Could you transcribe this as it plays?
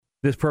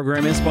This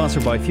program is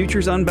sponsored by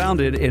Futures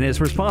Unbounded and is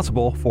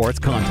responsible for its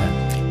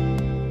content.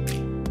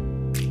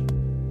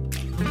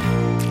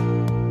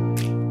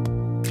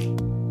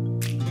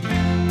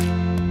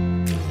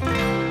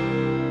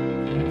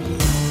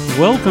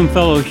 Welcome,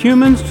 fellow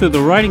humans, to the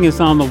Writing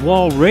is on the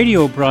Wall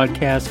radio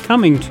broadcast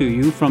coming to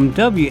you from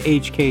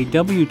WHKW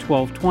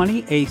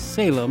 1220, a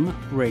Salem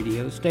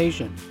radio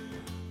station.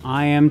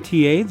 I am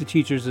TA, the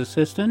teacher's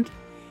assistant.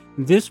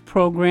 This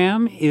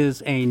program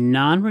is a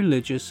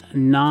non-religious,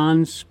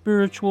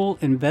 non-spiritual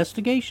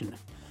investigation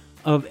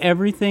of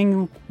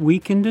everything we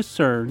can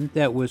discern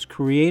that was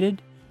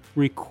created,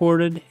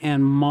 recorded,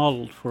 and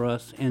modeled for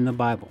us in the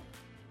Bible.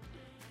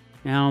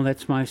 Now,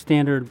 that's my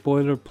standard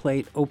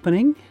boilerplate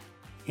opening.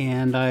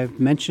 And I've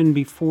mentioned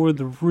before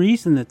the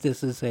reason that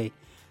this is a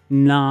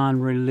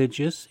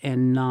non-religious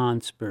and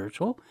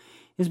non-spiritual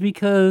is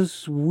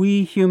because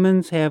we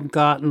humans have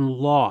gotten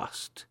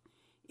lost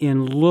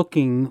in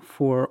looking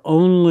for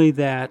only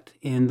that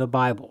in the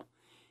Bible.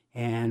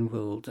 And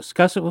we'll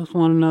discuss it with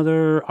one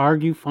another,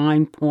 argue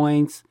fine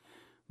points,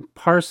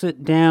 parse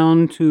it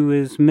down to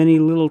as many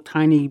little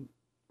tiny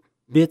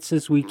bits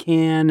as we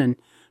can, and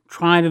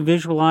try to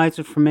visualize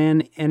it from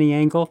any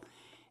angle.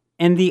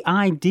 And the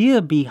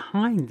idea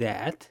behind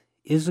that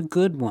is a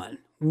good one.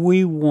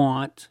 We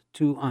want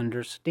to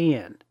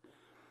understand.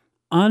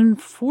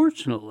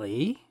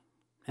 Unfortunately,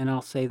 and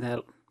I'll say that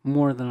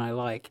more than I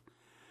like,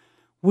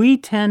 we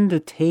tend to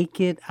take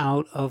it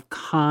out of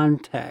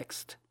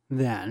context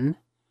then,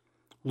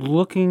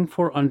 looking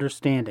for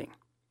understanding.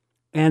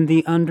 And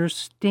the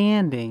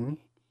understanding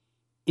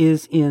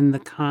is in the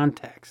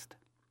context.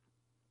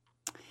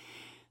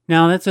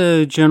 Now, that's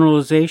a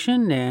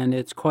generalization, and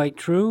it's quite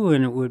true,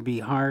 and it would be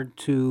hard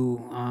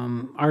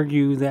to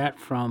argue that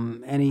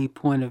from any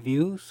point of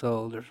view,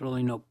 so there's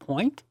really no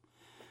point.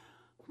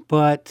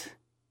 But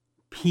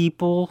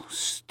people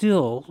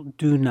still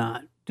do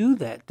not do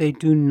that. They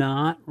do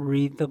not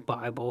read the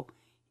Bible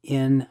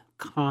in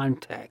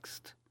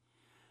context.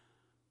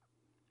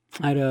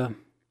 I had a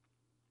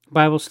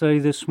Bible study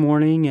this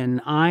morning, and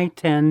I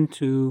tend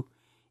to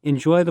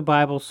enjoy the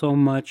Bible so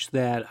much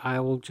that I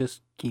will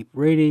just keep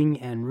reading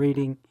and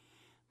reading.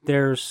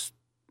 There's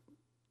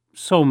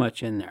so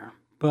much in there.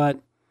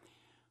 But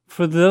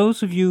for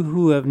those of you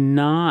who have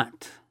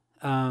not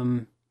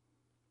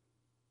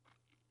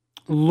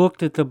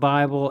looked at the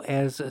Bible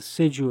as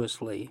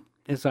assiduously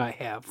as I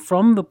have,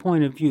 from the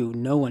point of view,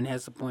 no one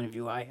has the point of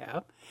view I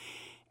have,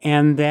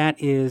 and that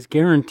is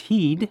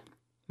guaranteed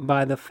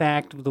by the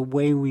fact of the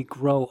way we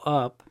grow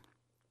up.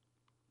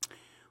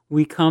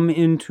 We come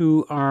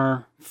into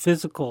our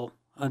physical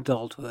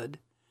adulthood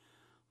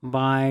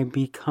by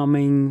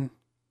becoming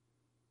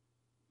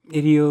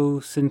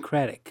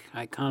idiosyncratic,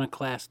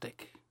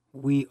 iconoclastic.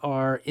 We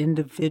are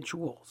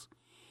individuals.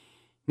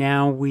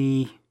 Now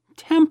we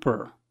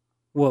temper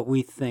what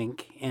we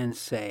think and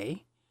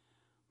say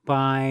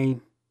by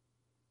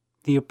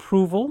the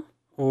approval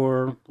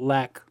or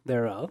lack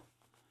thereof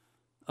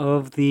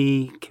of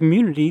the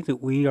community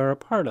that we are a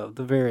part of,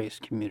 the various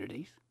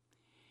communities.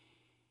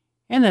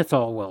 And that's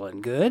all well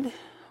and good,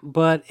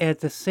 but at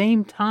the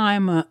same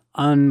time,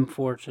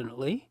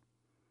 unfortunately,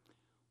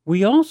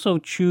 we also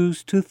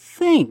choose to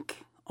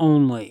think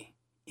only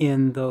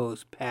in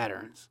those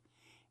patterns,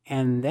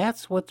 and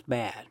that's what's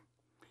bad.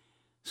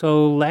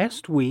 So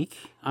last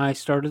week, I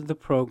started the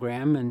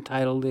program and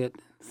titled it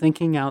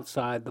Thinking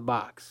Outside the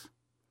Box.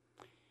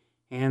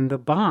 And the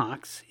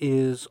box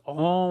is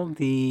all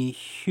the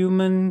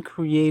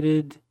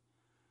human-created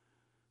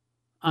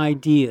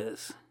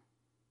ideas.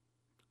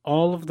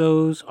 All of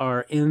those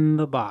are in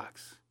the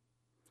box.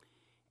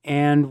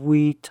 And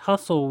we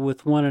tussle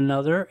with one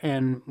another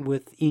and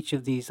with each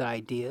of these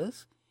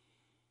ideas,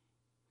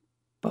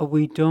 but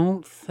we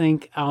don't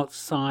think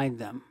outside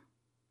them.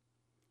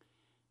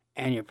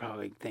 And you're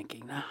probably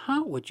thinking, now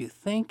how would you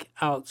think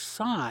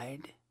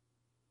outside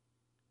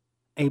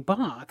a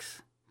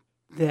box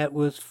that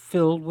was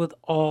filled with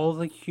all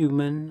the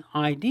human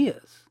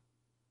ideas?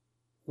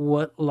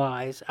 What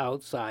lies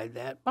outside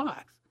that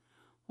box?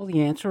 Well,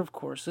 the answer, of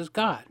course, is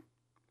God.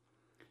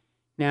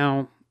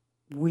 Now,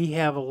 we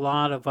have a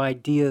lot of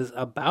ideas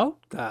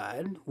about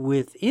God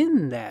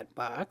within that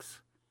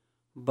box,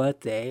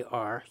 but they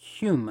are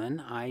human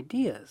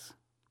ideas.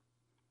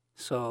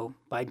 So,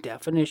 by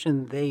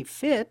definition, they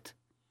fit,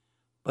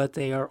 but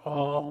they are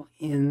all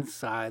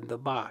inside the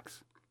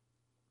box.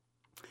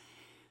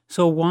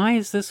 So, why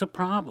is this a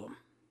problem?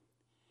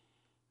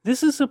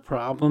 This is a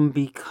problem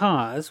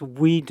because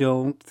we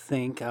don't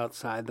think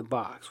outside the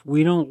box.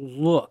 We don't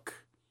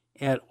look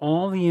at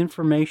all the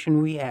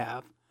information we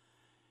have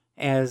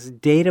as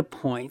data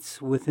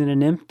points within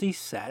an empty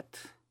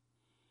set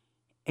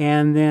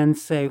and then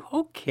say,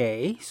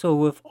 okay,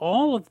 so if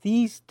all of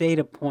these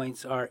data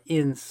points are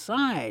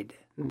inside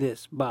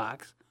this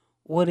box,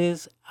 what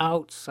is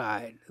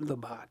outside the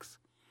box?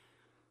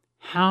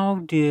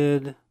 How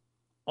did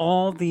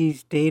all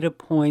these data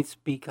points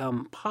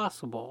become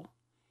possible?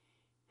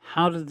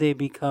 How did they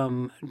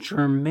become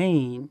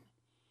germane?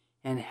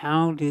 And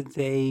how did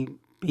they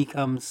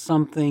become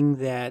something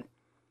that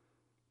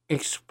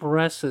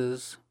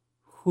expresses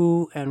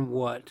who and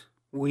what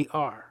we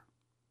are?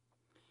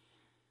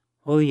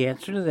 Well, the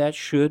answer to that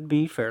should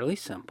be fairly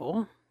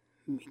simple,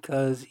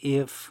 because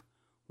if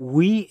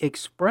we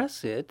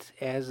express it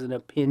as an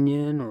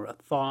opinion or a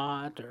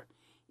thought, or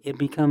it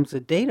becomes a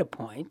data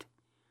point,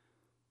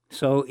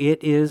 so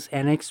it is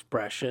an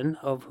expression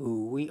of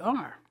who we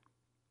are.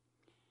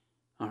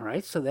 All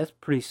right, so that's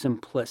pretty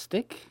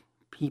simplistic.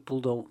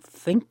 People don't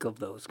think of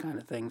those kind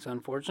of things,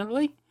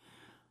 unfortunately.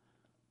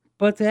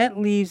 But that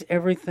leaves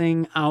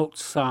everything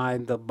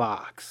outside the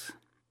box.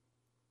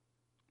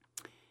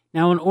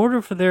 Now, in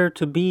order for there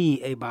to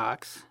be a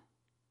box,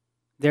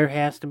 there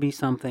has to be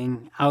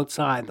something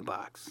outside the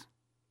box.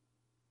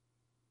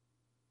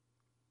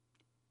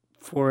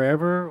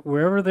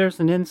 Wherever there's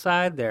an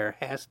inside, there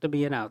has to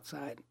be an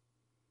outside.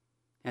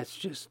 That's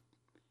just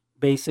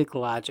basic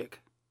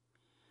logic.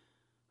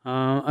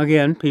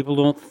 Again, people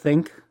don't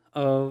think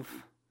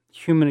of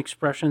human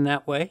expression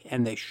that way,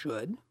 and they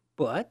should,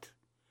 but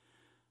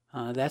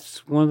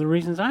that's one of the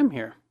reasons I'm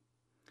here.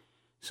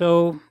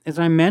 So, as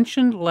I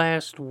mentioned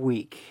last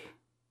week,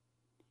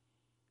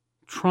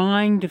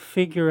 trying to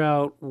figure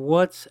out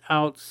what's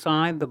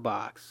outside the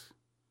box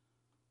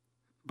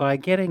by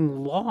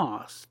getting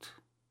lost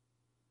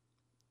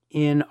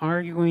in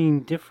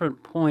arguing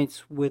different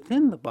points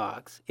within the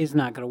box is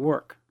not going to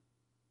work.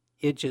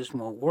 It just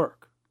won't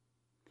work.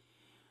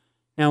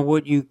 Now,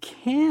 what you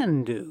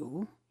can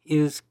do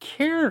is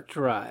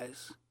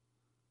characterize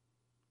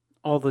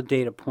all the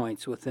data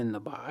points within the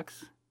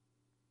box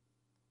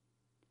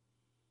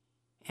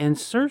and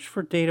search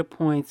for data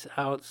points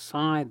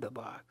outside the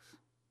box.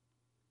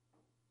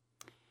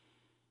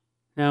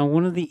 Now,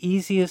 one of the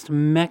easiest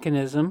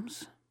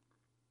mechanisms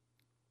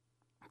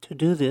to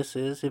do this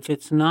is, if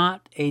it's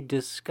not a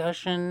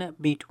discussion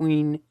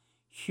between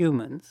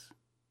humans,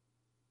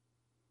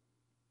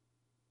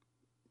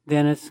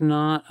 then it's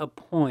not a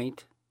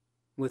point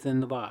within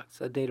the box,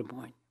 a data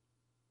point.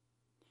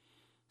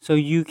 So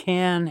you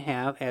can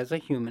have, as a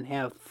human,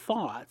 have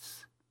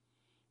thoughts,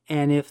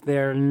 and if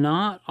they're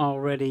not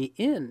already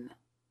in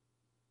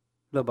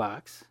the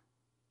box,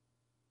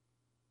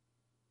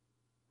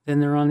 then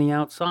they're on the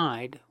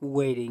outside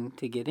waiting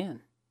to get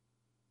in.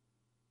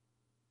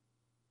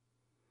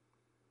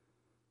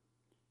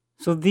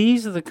 So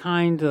these are the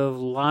kind of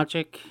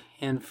logic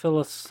and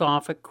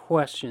philosophic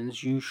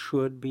questions you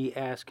should be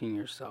asking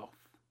yourself.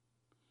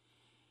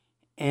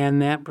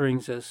 And that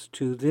brings us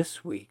to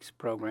this week's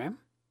program.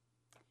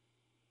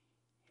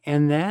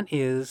 And that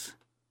is,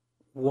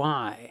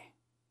 why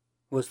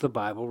was the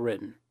Bible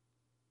written?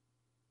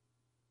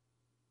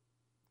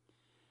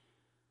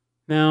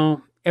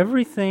 Now,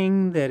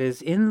 everything that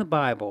is in the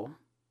Bible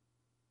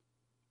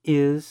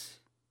is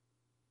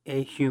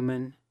a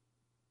human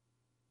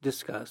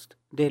discussed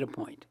data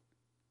point.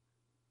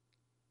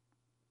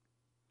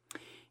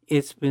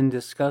 It's been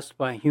discussed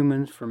by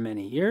humans for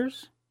many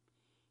years.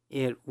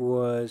 It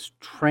was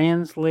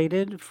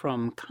translated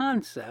from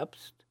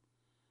concepts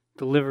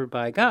delivered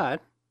by God,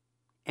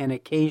 and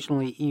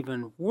occasionally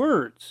even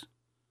words,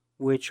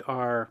 which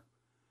are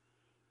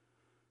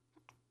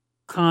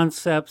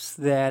concepts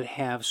that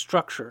have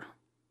structure,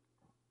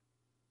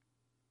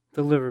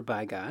 delivered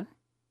by God.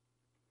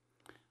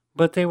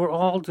 But they were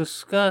all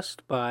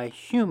discussed by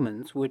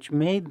humans, which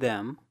made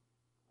them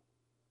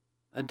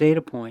a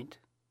data point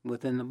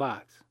within the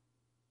box.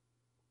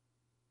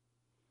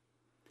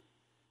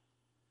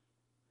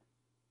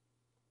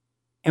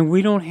 And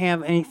we don't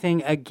have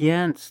anything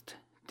against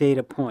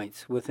data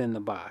points within the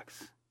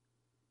box.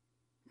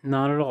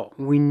 Not at all.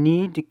 We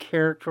need to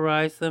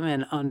characterize them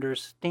and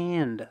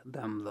understand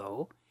them,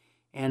 though,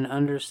 and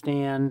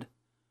understand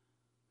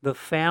the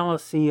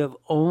fallacy of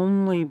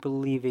only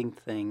believing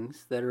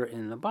things that are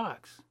in the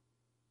box.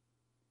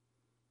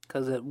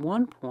 Because at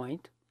one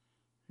point,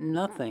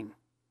 nothing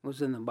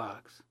was in the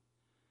box.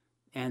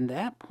 And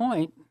that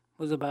point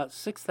was about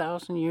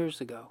 6,000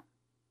 years ago.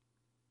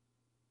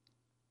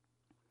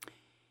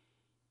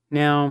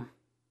 Now,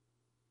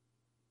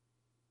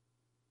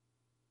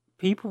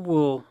 people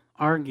will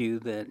argue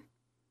that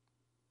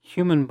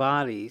human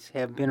bodies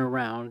have been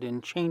around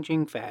in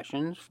changing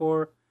fashions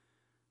for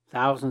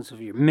thousands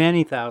of years,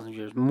 many thousands of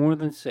years, more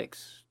than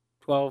 6,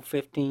 12,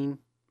 15.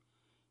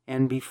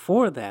 And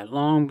before that,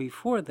 long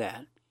before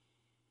that,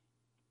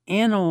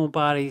 animal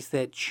bodies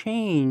that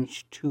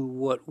changed to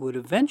what would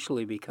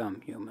eventually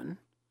become human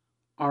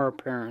are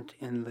apparent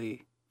in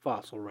the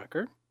fossil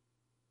record.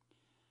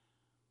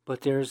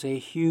 But there's a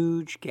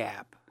huge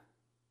gap,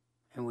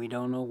 and we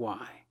don't know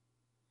why.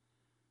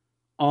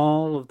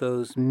 All of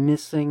those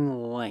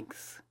missing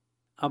links,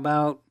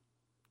 about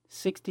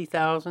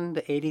 60,000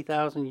 to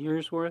 80,000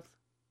 years worth,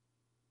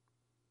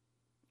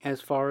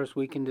 as far as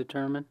we can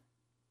determine.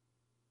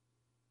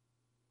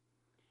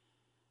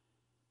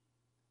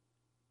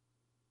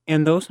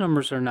 And those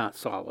numbers are not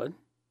solid.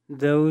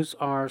 Those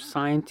are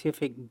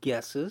scientific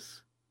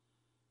guesses.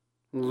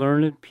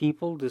 Learned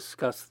people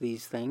discuss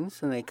these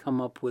things, and they come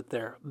up with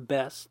their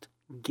best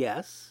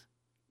guess,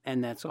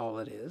 and that's all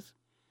it is.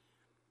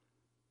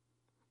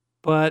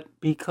 But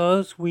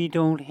because we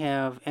don't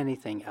have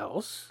anything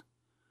else,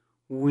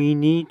 we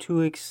need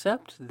to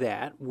accept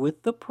that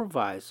with the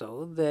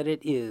proviso that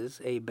it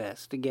is a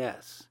best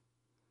guess,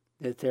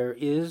 that there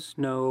is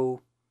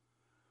no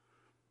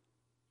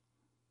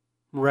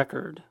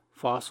record,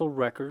 fossil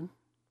record,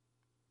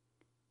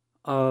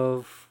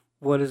 of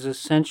what is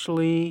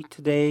essentially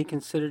today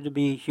considered to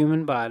be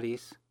human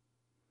bodies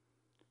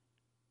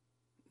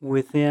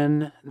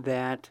within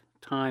that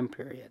time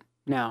period.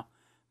 Now,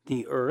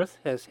 the Earth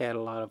has had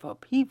a lot of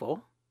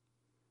upheaval,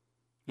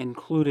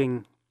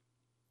 including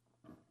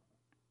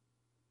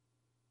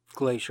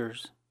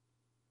glaciers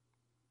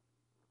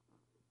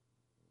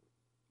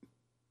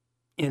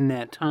in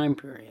that time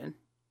period.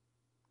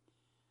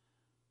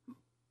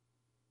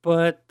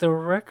 But the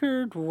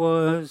record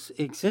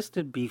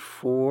existed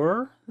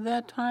before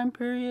that time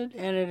period,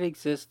 and it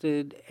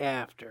existed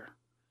after.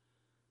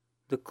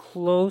 The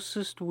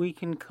closest we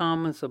can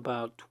come is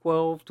about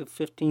 12 to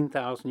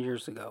 15,000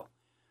 years ago,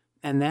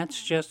 and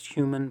that's just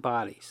human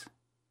bodies.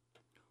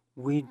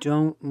 We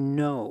don't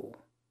know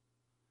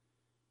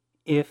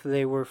if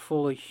they were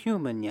fully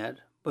human yet,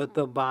 but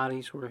the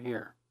bodies were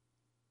here.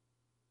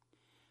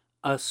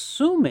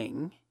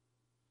 Assuming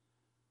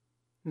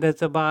that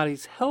the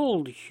bodies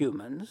held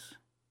humans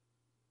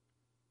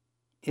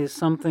is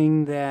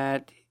something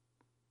that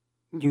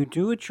you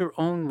do at your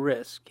own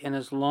risk, and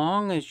as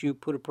long as you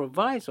put a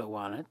proviso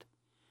on it,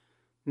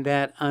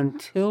 that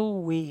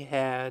until we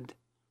had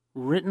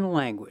written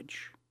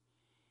language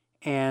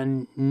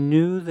and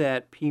knew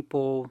that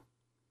people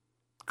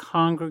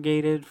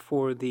congregated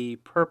for the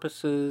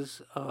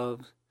purposes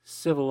of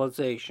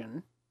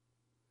civilization,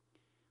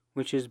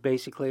 which is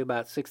basically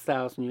about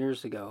 6,000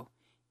 years ago,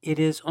 it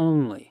is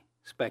only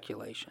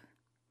speculation.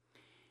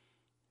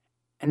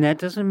 And that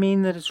doesn't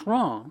mean that it's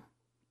wrong.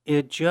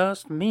 It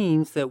just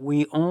means that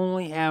we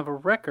only have a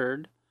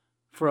record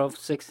for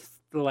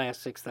the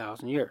last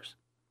 6,000 years.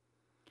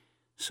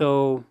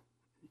 So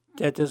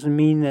that doesn't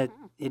mean that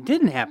it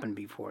didn't happen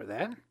before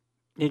that.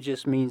 It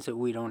just means that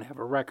we don't have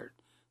a record.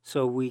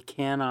 So we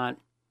cannot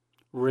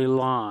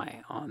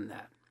rely on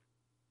that.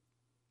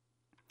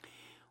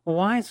 Well,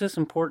 why is this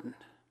important?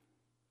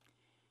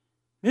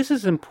 This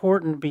is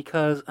important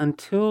because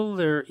until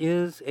there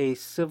is a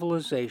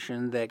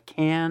civilization that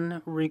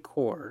can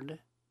record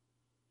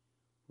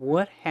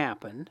what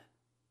happened,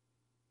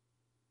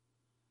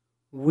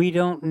 we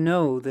don't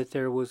know that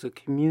there was a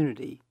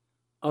community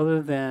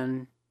other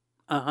than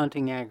a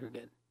hunting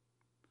aggregate.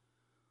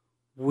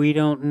 We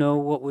don't know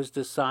what was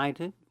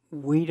decided.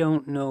 We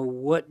don't know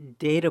what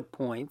data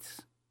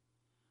points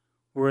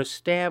were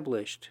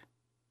established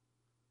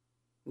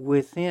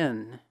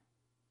within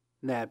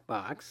that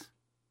box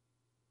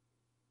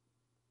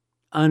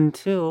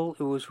until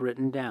it was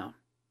written down.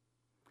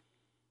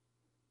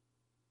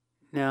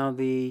 Now,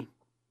 the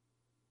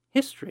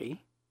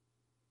history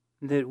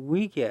that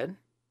we get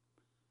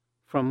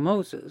from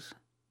Moses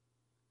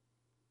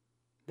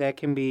that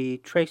can be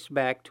traced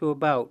back to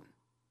about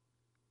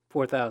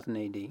 4000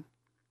 AD.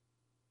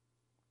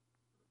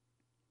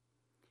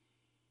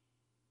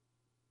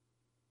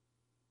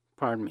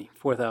 Pardon me,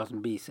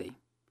 4000 BC,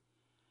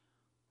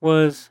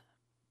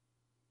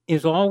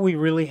 is all we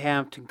really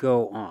have to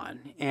go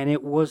on. And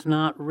it was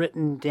not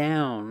written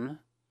down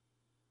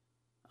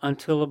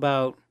until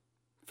about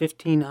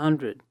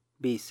 1500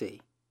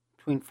 BC,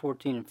 between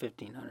 14 and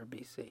 1500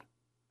 BC.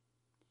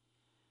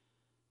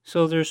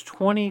 So there's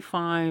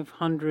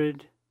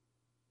 2,500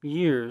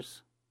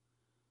 years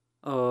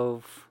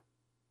of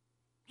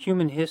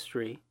human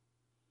history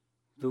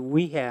that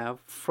we have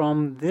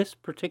from this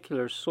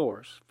particular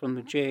source, from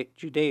the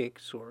Judaic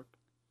source,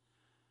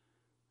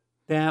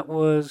 that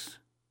was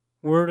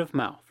word of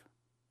mouth.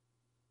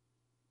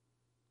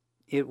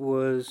 It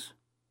was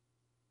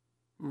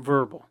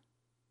verbal,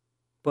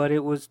 but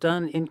it was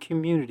done in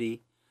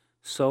community,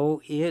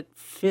 so it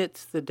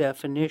fits the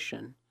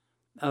definition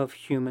of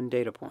human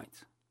data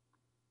points.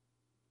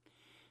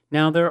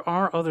 Now, there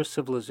are other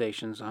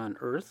civilizations on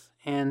Earth,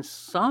 and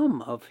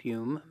some of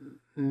whom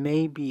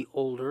may be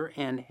older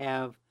and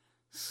have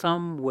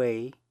some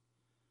way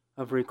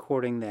of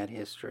recording that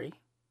history.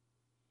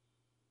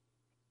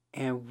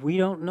 And we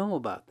don't know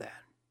about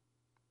that.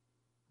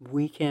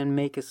 We can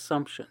make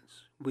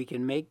assumptions. We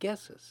can make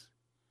guesses.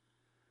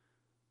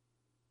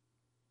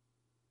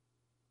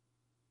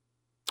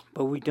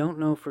 But we don't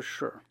know for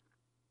sure.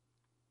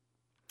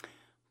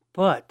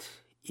 But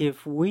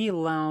if we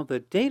allow the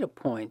data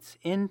points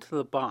into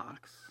the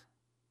box,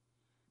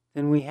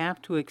 then we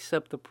have to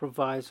accept the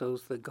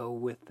provisos that go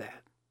with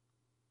that.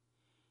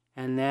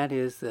 And that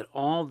is that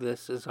all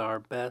this is our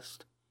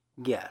best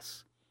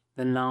guess.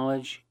 The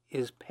knowledge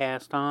is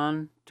passed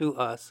on to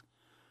us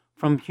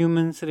from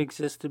humans that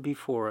existed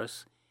before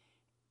us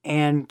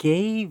and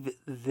gave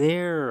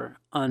their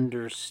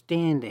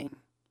understanding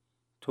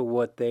to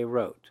what they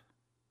wrote.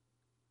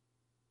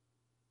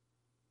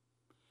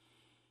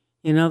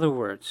 In other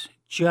words,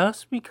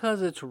 just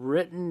because it's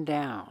written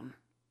down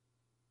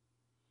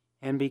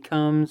and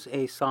becomes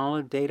a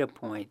solid data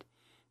point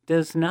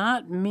does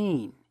not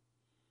mean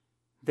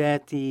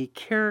that the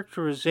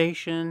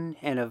characterization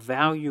and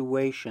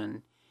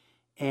evaluation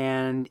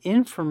and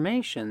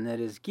information that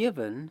is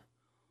given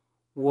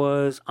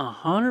was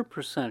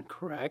 100%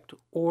 correct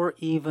or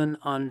even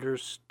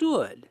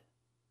understood.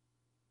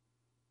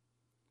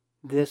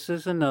 This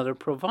is another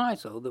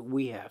proviso that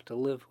we have to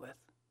live with.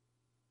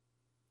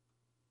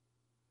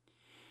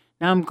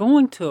 Now, I'm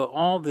going to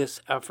all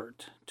this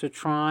effort to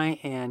try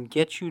and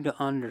get you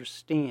to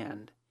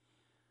understand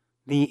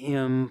the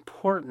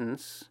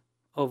importance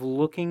of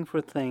looking for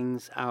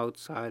things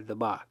outside the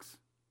box.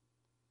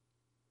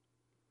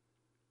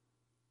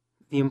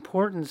 The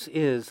importance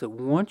is that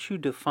once you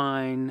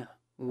define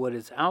what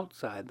is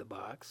outside the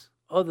box,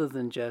 other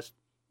than just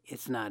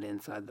it's not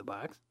inside the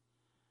box,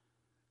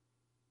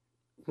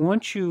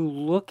 once you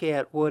look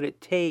at what it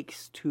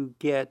takes to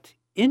get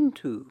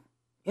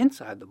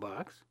inside the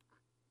box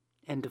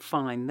and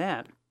define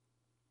that,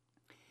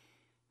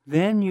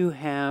 then you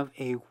have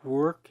a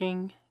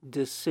working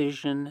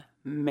decision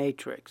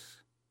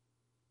matrix.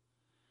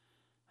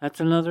 That's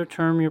another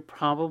term you're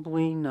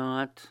probably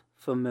not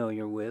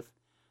familiar with,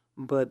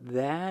 but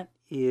that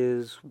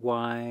is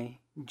why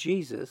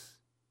Jesus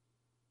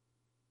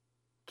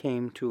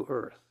came to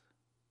earth.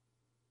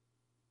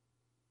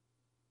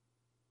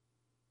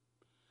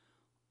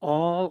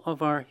 All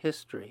of our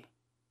history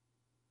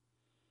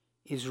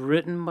is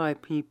written by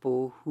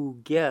people who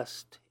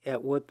guessed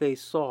at what they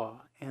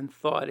saw and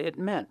thought it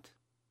meant.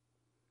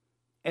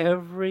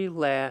 Every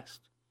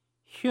last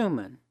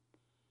human,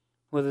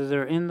 whether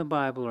they're in the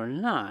Bible or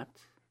not,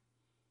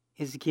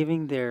 is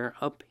giving their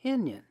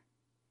opinion.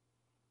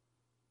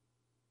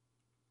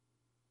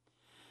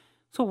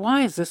 So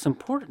why is this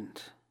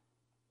important?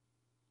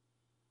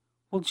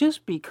 Well,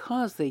 just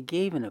because they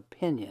gave an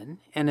opinion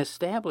and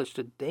established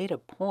a data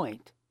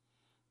point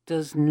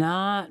does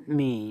not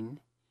mean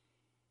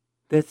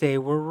that they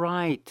were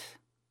right.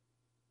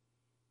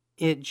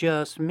 It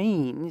just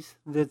means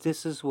that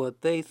this is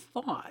what they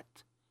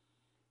thought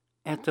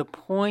at the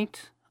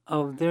point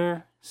of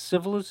their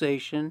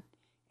civilization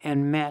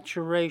and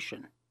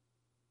maturation.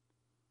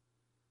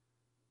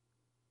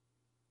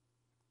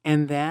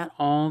 And that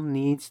all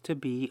needs to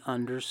be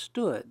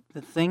understood.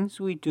 The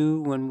things we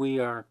do when we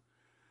are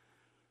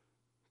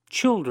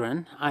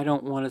children, I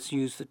don't want us to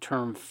use the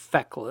term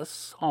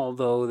feckless,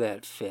 although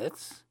that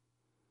fits.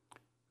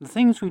 The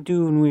things we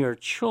do when we are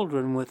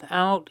children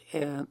without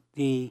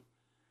the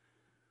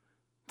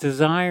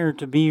desire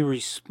to be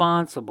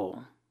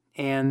responsible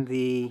and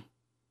the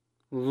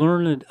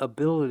learned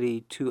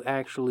ability to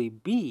actually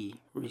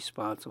be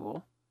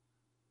responsible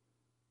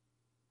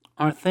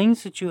are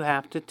things that you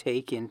have to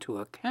take into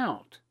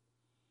account.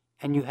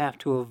 And you have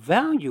to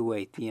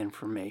evaluate the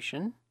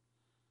information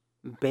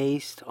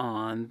based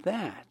on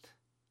that.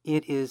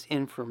 It is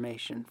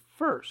information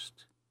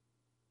first.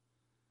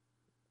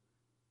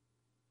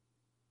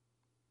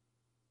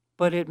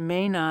 But it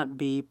may not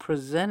be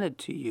presented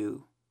to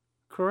you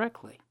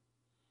correctly.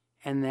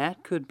 And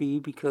that could be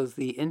because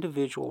the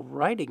individual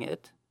writing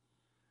it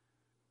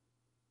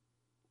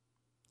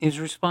is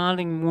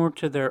responding more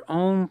to their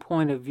own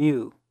point of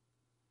view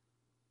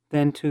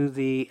than to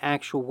the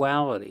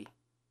actuality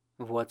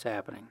of what's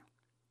happening.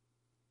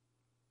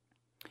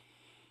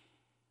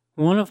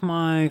 One of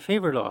my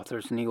favorite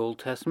authors in the Old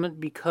Testament,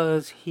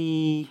 because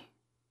he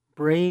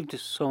braved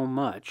so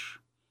much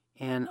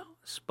and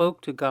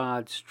spoke to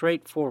God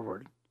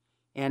straightforward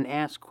and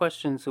asked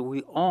questions that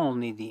we all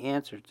need the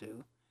answer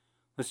to,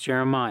 was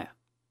Jeremiah.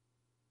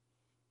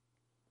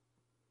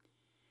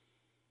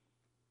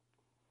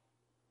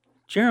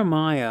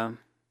 Jeremiah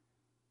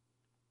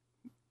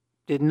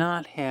did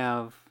not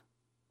have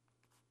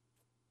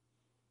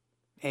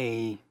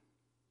a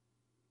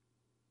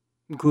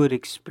good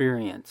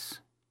experience,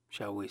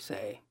 shall we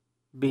say,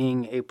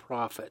 being a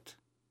prophet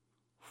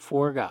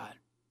for God.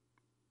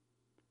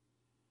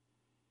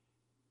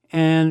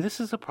 And this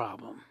is a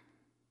problem.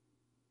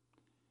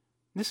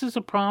 This is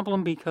a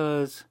problem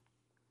because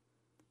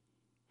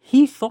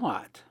he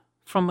thought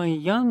from a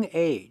young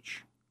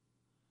age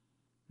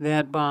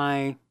that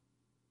by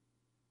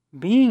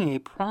being a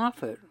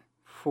prophet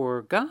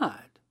for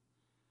God,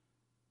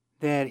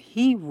 that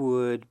he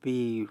would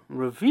be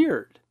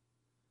revered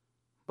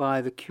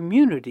by the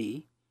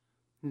community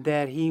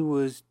that he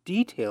was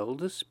detailed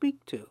to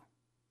speak to.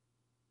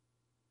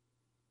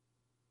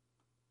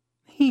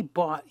 He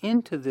bought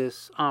into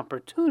this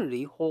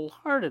opportunity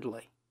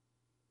wholeheartedly.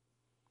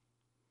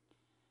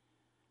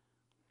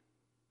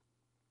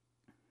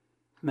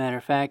 Matter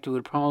of fact, it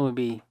would probably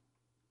be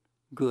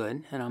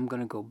good, and I'm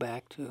going to go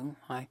back to,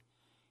 I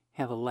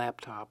have a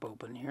laptop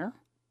open here,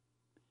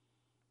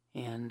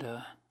 and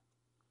I'm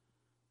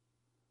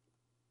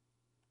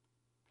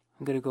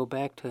going to go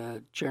back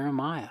to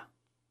Jeremiah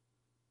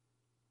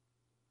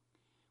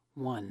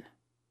 1.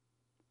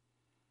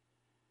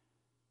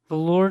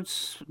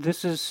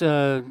 This is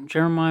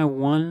Jeremiah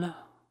 1,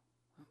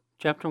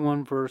 chapter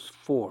 1, verse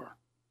 4.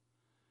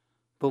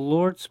 The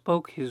Lord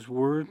spoke his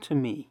word to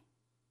me.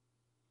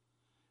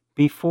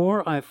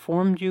 Before I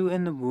formed you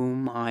in the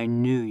womb, I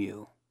knew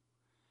you.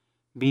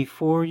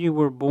 Before you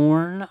were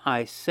born,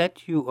 I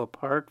set you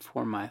apart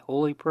for my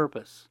holy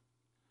purpose.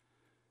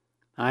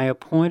 I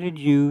appointed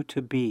you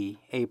to be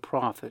a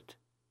prophet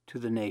to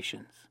the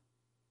nations.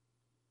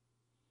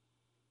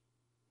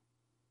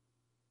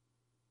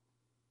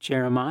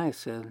 Jeremiah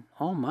said,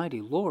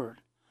 Almighty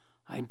Lord,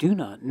 I do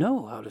not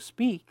know how to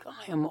speak.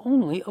 I am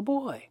only a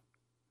boy.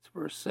 It's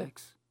verse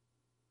 6.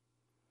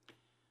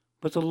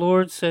 But the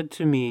Lord said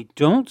to me,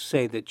 Don't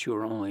say that you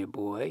are only a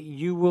boy.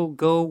 You will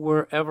go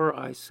wherever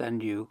I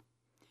send you.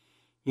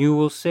 You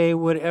will say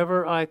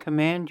whatever I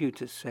command you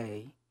to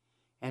say,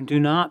 and do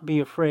not be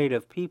afraid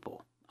of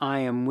people. I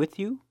am with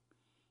you,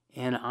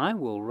 and I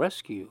will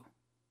rescue you,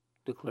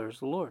 declares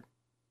the Lord.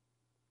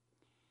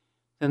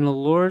 Then the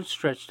Lord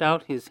stretched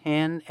out his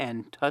hand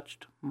and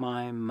touched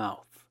my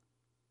mouth.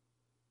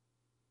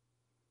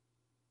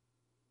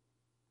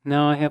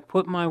 Now I have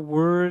put my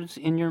words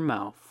in your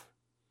mouth.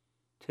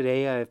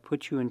 Today I have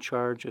put you in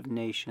charge of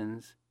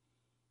nations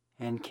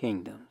and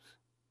kingdoms.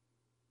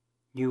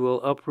 You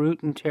will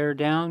uproot and tear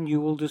down.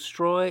 You will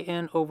destroy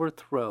and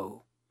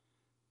overthrow.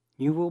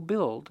 You will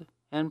build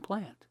and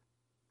plant.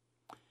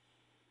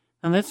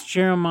 And that's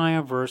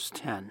Jeremiah verse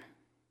 10.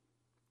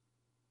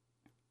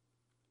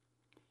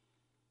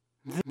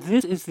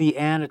 This is the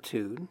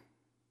attitude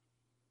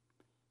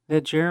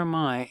that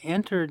Jeremiah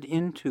entered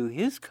into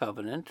his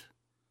covenant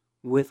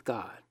with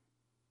God.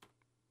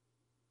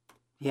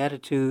 The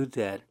attitude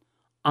that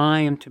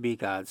I am to be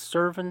God's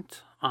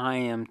servant, I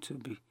am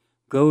to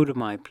go to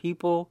my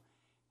people,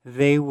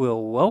 they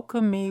will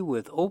welcome me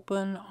with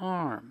open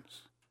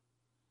arms.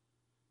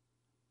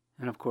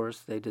 And of course,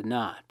 they did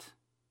not.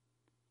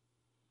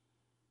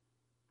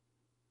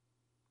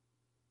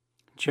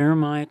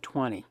 Jeremiah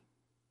 20.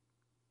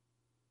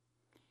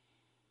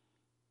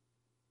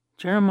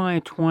 Jeremiah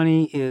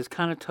 20 is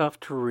kind of tough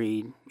to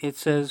read. It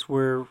says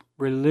we're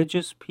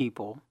religious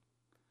people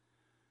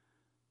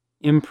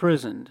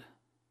imprisoned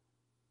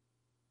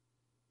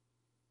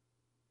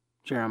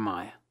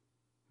Jeremiah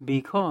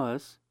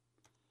because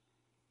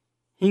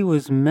he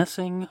was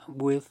messing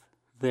with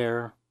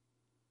their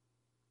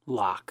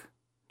lock.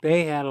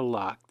 They had a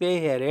lock.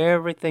 They had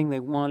everything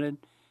they wanted.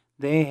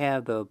 They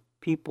had the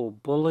people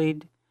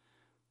bullied.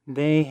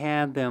 They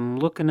had them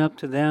looking up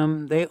to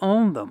them. They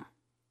owned them.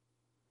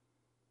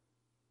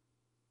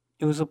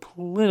 It was a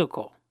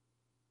political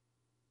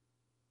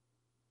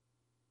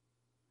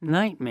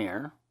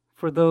nightmare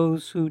for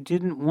those who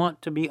didn't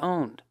want to be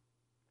owned.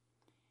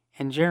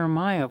 And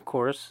Jeremiah, of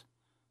course,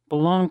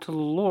 belonged to the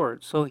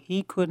Lord, so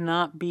he could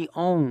not be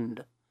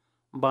owned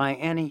by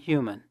any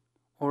human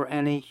or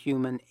any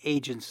human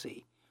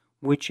agency,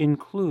 which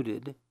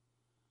included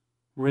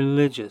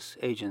religious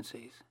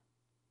agencies.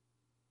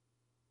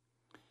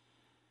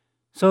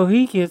 So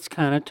he gets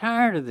kind of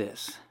tired of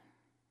this,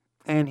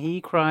 and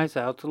he cries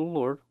out to the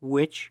Lord,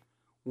 which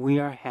we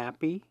are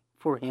happy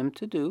for him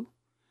to do,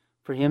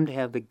 for him to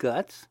have the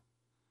guts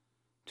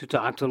to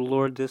talk to the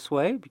Lord this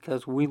way,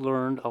 because we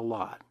learned a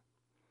lot.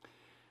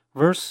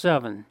 Verse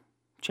 7,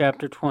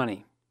 chapter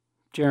 20,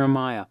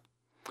 Jeremiah.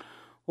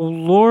 O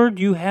Lord,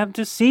 you have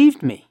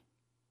deceived me,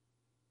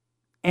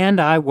 and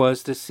I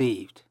was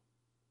deceived.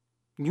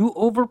 You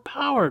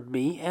overpowered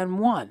me and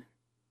won.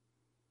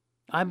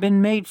 I've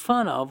been made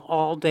fun of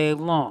all day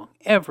long.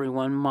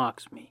 Everyone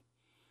mocks me.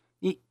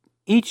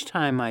 Each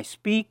time I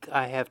speak,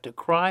 I have to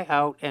cry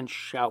out and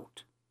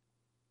shout.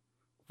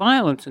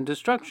 Violence and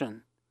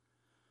destruction.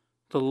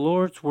 The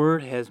Lord's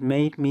word has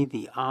made me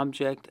the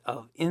object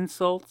of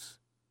insults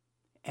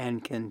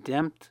and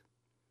contempt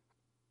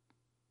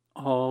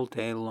all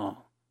day long.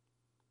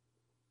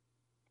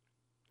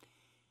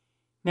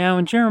 Now,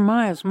 in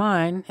Jeremiah's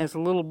mind, as a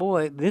little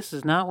boy, this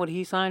is not what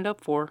he signed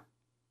up for.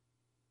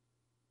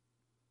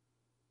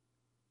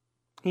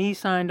 He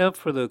signed up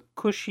for the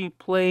cushy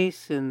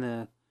place in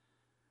the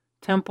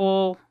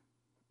temple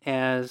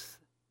as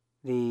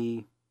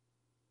the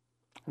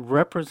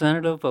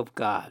representative of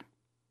God.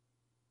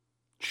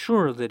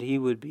 Sure that he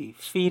would be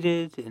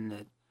feted and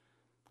that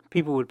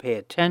people would pay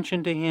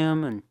attention to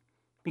him, and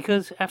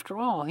because after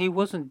all, he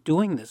wasn't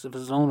doing this of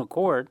his own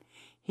accord.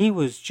 He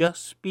was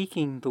just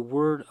speaking the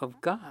word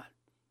of God.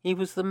 He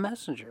was the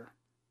messenger.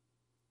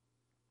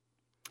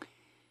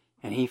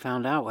 And he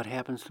found out what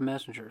happens to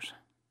messengers.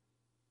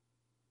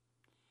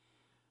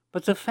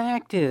 But the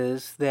fact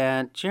is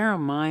that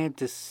Jeremiah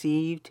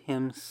deceived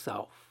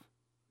himself.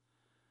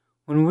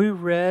 When we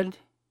read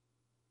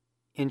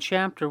in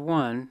chapter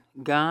 1,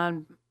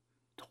 God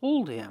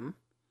told him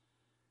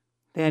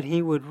that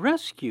he would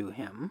rescue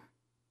him,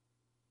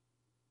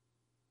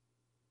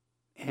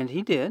 and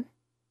he did,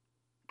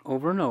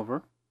 over and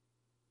over.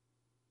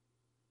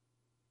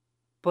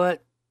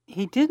 But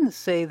he didn't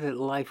say that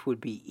life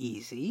would be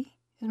easy.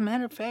 As a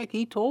matter of fact,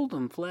 he told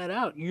them flat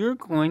out, you're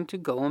going to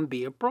go and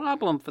be a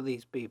problem for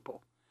these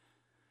people.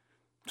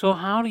 So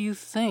how do you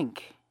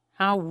think?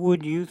 How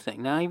would you think?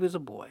 Now, he was a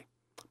boy,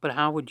 but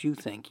how would you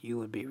think you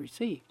would be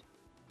received?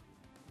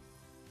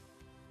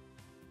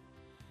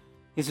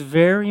 It's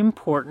very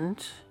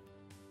important.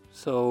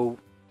 So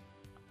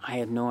I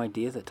had no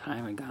idea the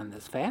time had gone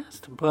this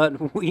fast,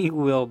 but we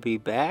will be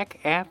back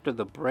after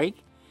the break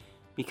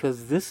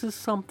because this is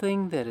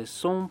something that is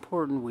so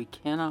important we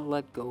cannot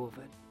let go of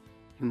it.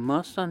 You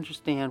must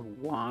understand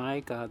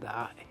why God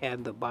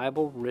had the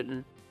Bible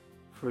written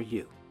for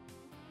you.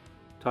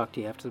 Talk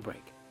to you after the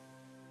break.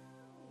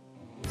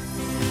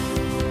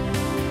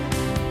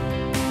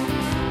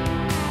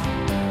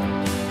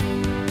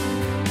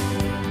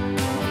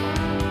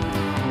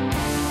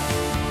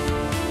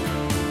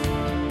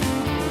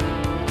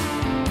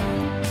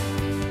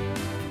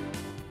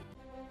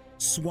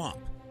 Swamp,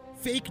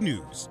 fake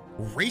news,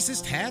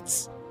 racist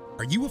hats?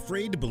 Are you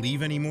afraid to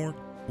believe anymore?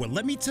 Well,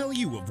 let me tell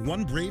you of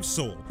one brave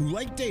soul who,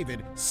 like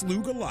David,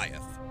 slew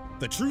Goliath.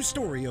 The true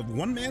story of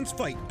one man's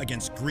fight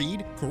against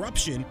greed,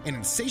 corruption, and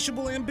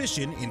insatiable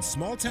ambition in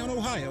small-town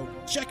Ohio,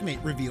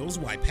 Checkmate reveals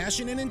why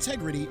passion and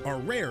integrity are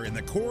rare in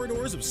the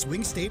corridors of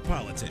swing state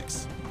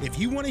politics. If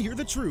you want to hear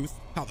the truth,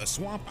 how the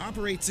swamp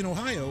operates in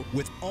Ohio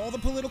with all the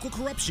political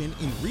corruption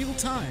in real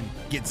time,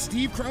 get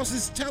Steve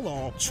Krause's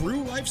tell-all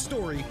true life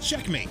story,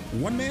 Checkmate,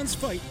 One Man's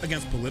Fight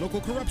Against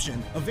Political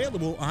Corruption,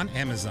 available on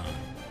Amazon.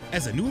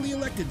 As a newly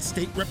elected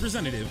state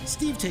representative,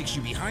 Steve takes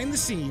you behind the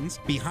scenes,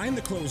 behind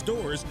the closed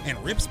doors, and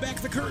rips back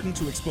the curtain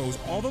to expose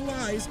all the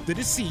lies, the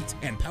deceit,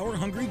 and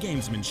power-hungry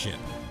gamesmanship.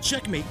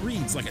 Checkmate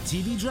reads like a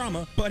TV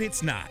drama, but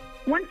it's not.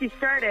 Once you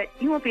start it,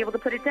 you won't be able to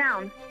put it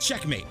down.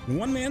 Checkmate,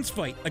 One Man's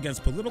Fight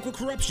Against Political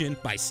Corruption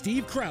by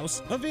Steve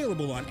Krause,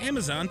 available on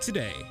Amazon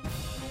today.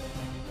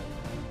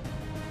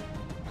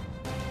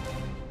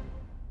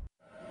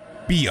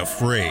 Be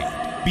afraid.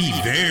 Be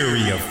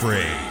very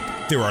afraid.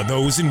 There are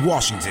those in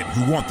Washington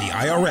who want the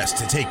IRS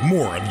to take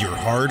more of your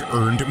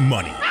hard-earned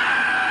money.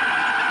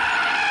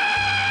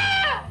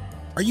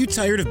 Are you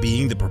tired of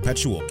being the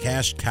perpetual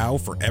cash cow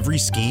for every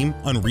scheme,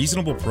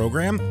 unreasonable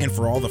program, and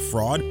for all the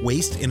fraud,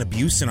 waste, and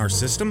abuse in our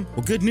system?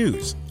 Well, good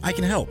news. I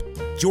can help.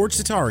 George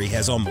Satari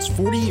has almost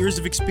 40 years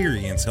of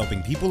experience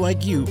helping people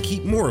like you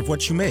keep more of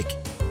what you make.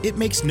 It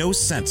makes no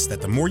sense that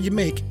the more you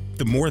make,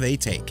 the more they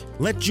take.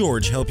 Let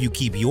George help you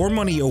keep your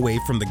money away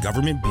from the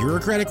government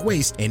bureaucratic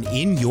waste and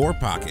in your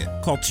pocket.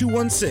 Call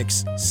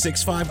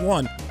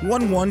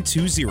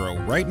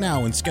 216-651-1120 right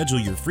now and schedule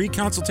your free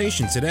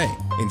consultation today.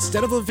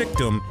 Instead of a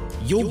victim,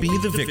 you'll be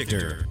the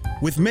victor.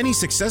 With many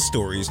success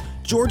stories,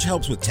 George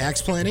helps with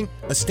tax planning,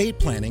 estate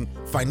planning,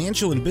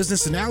 financial and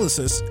business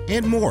analysis,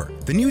 and more.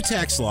 The new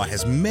tax law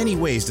has many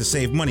ways to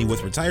save money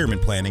with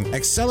retirement planning,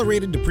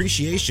 accelerated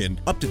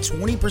depreciation, up to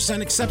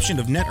 20% exception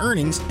of net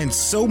earnings, and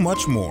so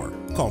much more.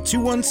 Call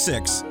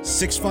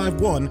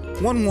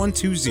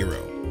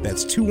 216-651-1120.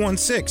 That's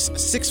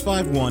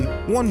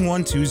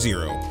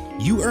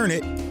 216-651-1120. You earn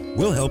it,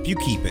 we'll help you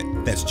keep it.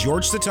 That's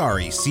George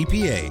Satari,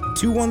 CPA,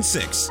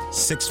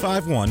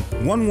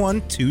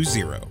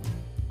 216-651-1120.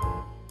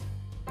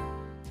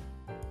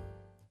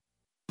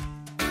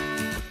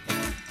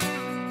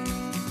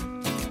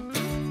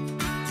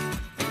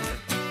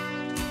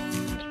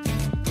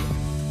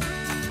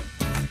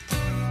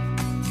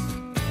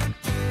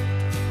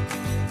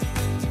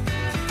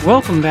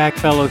 Welcome back,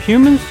 fellow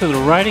humans, to the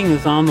Writing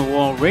is on the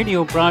Wall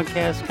radio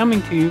broadcast coming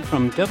to you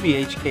from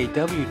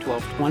WHKW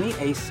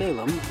 1220, a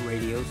Salem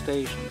radio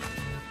station.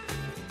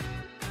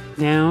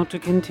 Now to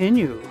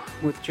continue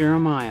with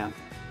Jeremiah.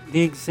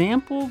 The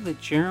example that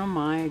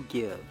Jeremiah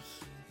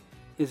gives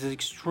is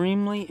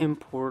extremely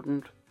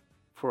important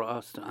for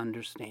us to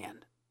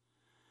understand.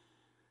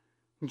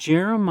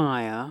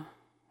 Jeremiah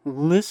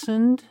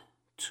listened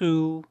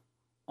to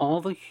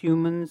all the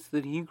humans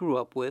that he grew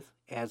up with,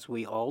 as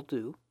we all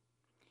do.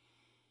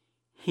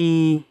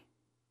 He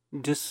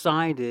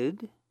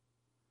decided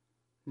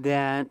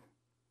that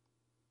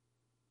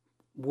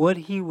what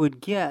he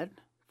would get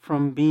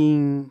from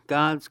being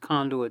God's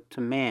conduit to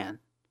man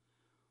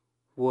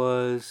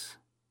was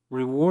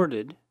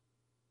rewarded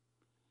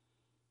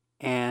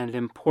and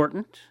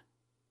important,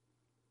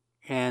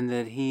 and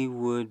that he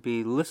would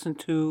be listened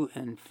to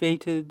and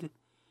feted.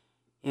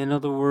 In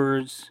other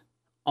words,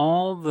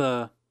 all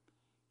the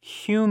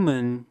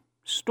human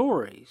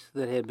stories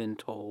that had been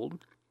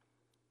told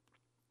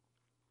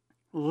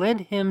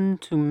led him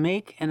to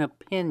make an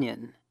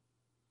opinion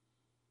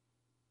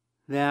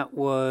that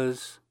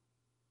was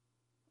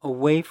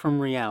away from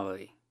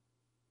reality.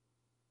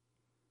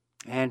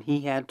 And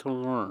he had to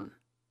learn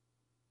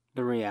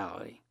the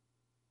reality.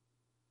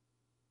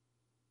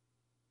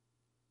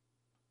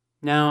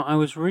 Now, I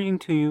was reading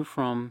to you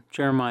from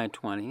Jeremiah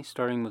 20,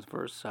 starting with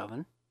verse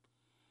 7.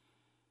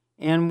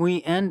 And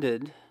we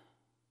ended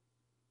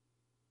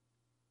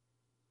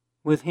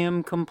with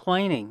him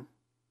complaining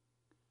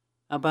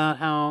about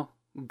how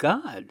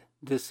God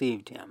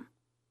deceived him.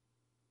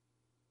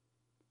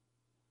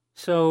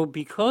 So,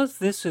 because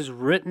this is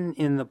written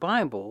in the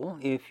Bible,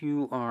 if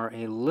you are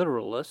a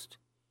literalist,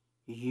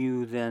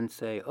 you then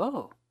say,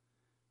 oh,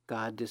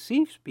 God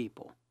deceives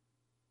people.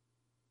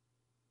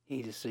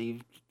 He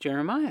deceived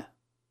Jeremiah.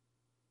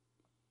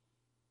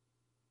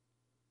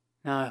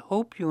 Now, I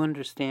hope you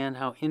understand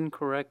how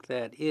incorrect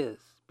that is,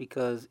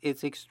 because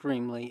it's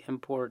extremely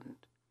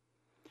important.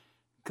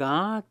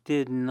 God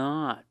did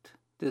not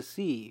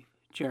deceive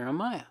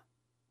Jeremiah?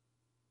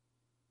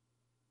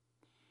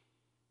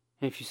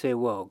 If you say,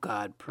 well,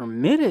 God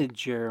permitted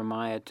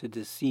Jeremiah to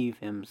deceive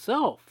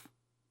himself.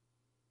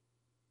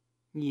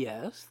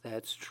 Yes,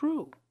 that's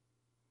true.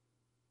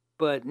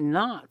 But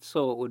not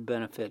so it would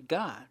benefit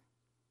God.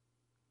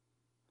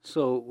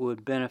 So it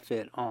would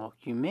benefit all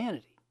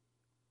humanity.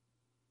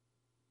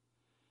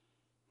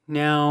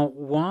 Now,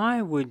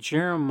 why would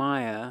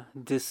Jeremiah,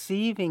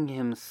 deceiving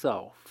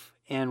himself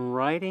and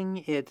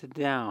writing it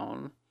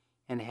down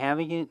and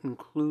having it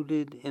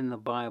included in the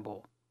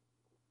Bible,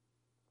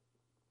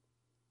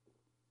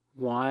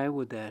 why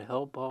would that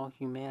help all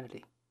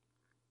humanity?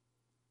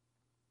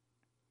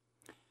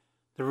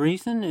 The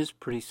reason is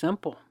pretty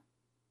simple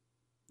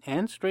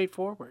and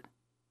straightforward.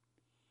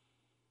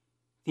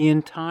 The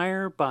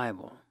entire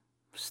Bible,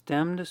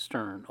 stem to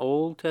stern,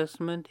 Old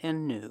Testament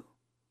and New,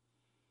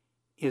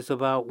 is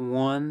about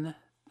one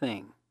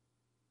thing.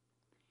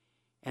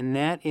 And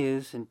that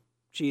is, and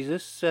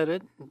Jesus said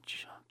it in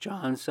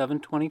John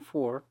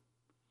 7:24,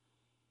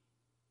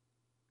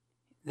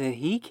 that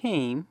he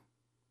came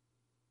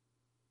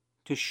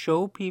to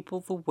show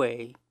people the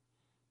way,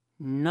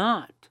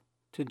 not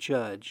to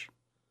judge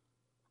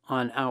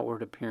on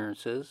outward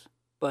appearances,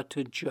 but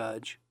to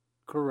judge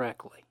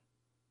correctly.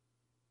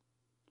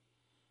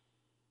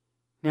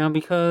 Now,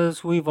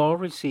 because we've all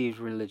received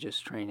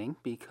religious training,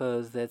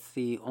 because that's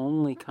the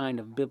only kind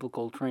of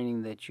biblical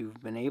training that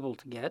you've been able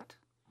to get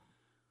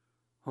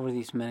over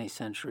these many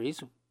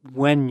centuries,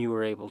 when you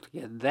were able to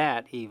get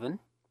that even,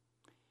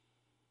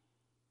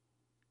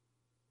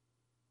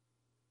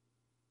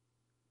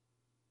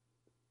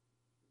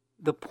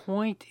 the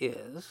point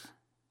is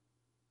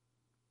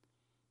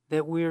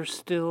that we're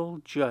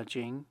still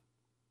judging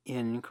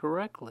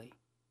incorrectly.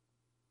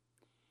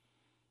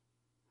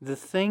 The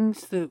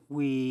things that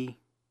we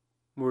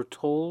were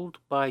told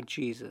by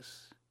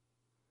Jesus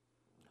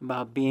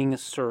about being a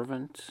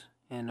servant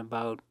and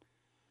about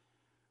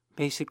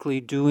basically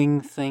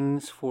doing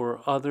things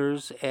for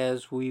others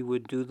as we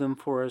would do them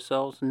for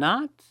ourselves,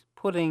 not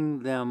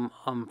putting them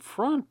in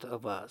front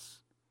of us,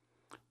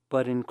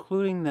 but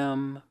including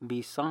them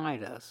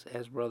beside us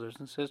as brothers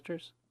and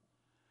sisters,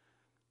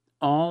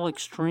 all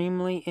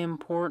extremely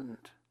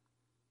important,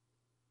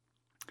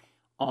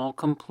 all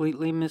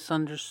completely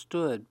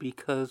misunderstood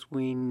because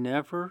we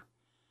never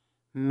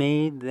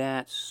made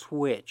that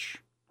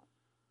switch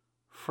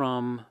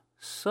from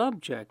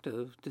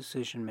subjective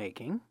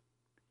decision-making,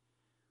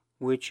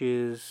 which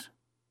is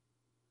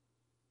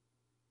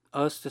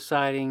us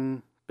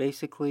deciding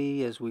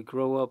basically as we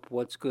grow up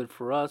what's good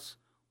for us,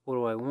 what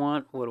do I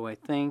want, what do I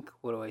think,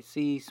 what do I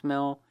see,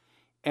 smell.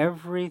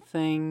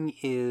 Everything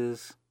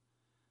is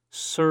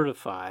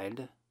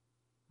certified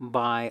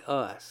by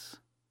us.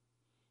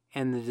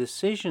 And the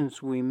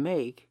decisions we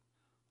make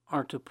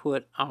are to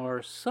put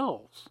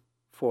ourselves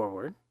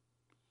forward.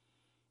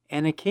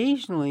 And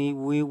occasionally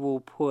we will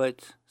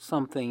put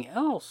something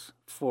else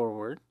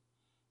forward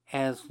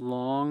as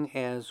long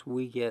as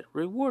we get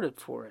rewarded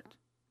for it.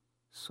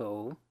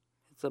 So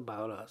it's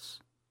about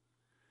us.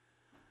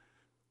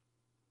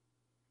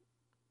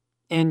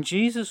 And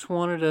Jesus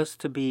wanted us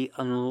to be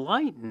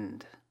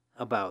enlightened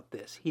about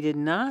this. He did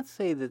not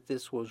say that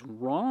this was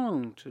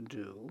wrong to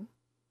do,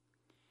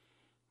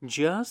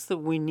 just that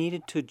we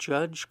needed to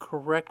judge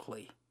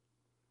correctly.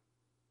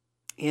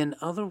 In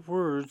other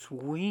words,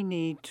 we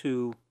need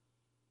to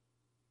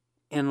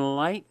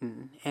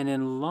enlighten and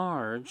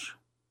enlarge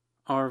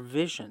our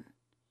vision.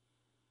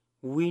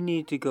 We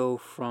need to go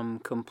from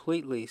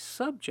completely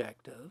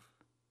subjective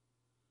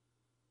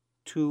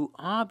to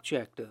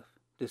objective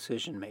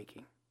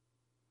decision-making.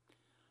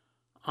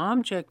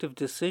 Objective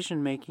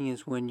decision-making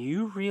is when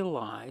you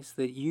realize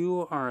that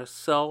you are a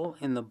cell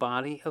in the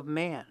body of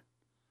man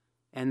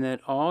and that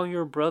all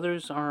your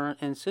brothers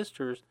and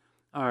sisters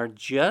are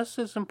just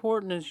as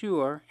important as you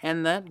are,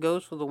 and that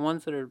goes for the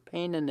ones that are a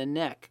pain in the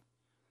neck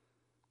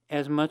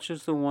as much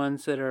as the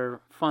ones that are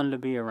fun to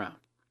be around.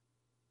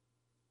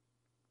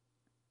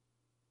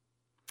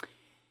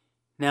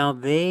 Now,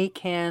 they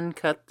can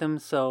cut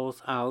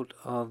themselves out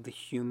of the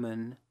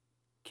human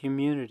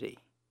community.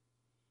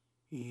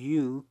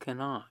 You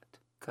cannot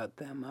cut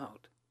them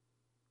out.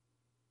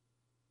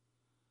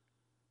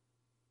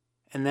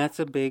 And that's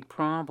a big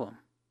problem,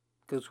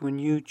 because when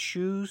you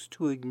choose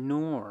to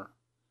ignore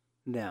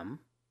them,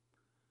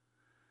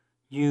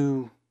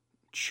 you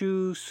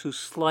choose to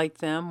slight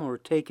them or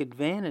take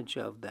advantage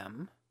of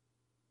them,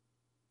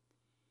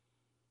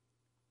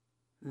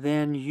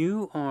 then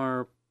you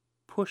are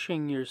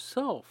pushing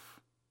yourself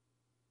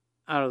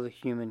out of the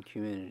human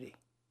community.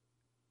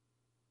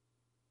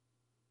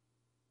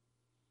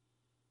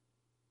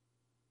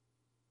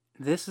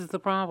 This is the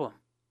problem.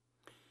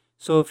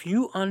 So if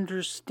you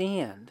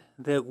understand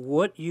that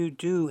what you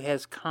do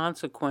has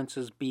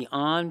consequences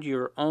beyond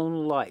your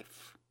own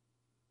life,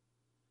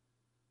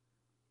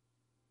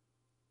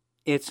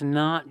 it's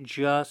not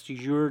just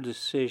your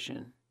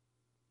decision.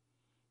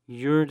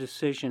 Your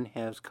decision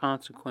has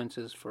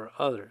consequences for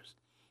others,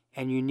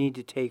 and you need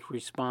to take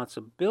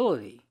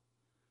responsibility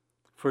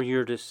for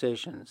your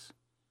decisions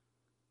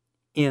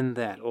in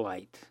that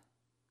light,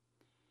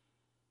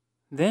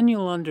 then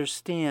you'll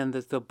understand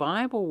that the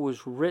Bible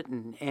was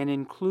written and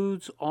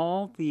includes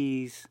all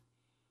these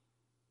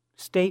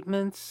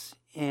statements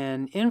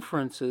and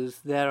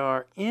inferences that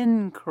are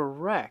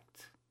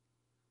incorrect,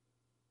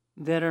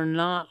 that are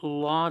not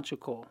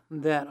logical,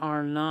 that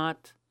are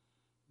not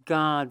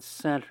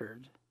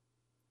God-centered.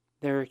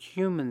 They're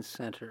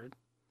human-centered,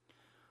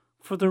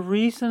 for the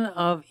reason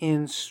of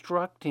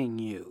instructing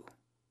you.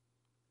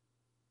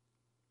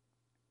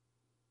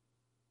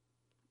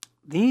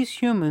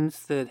 These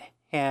humans that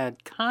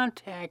had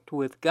contact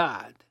with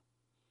God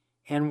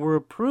and were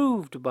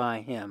approved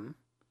by Him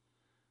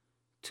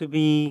to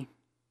be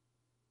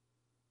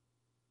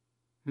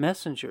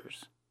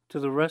messengers to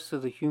the rest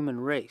of the human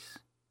race.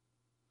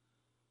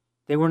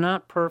 They were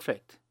not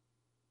perfect.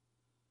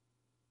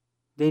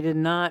 They did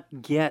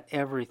not get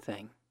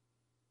everything.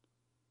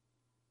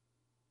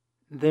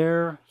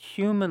 Their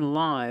human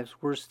lives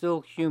were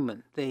still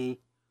human. They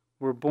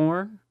were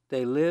born,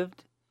 they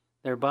lived,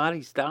 their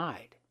bodies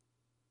died.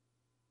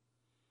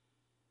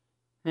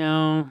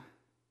 Now,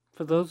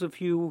 for those of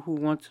you who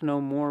want to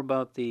know more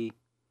about the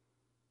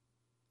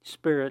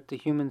spirit, the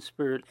human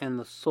spirit, and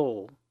the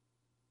soul,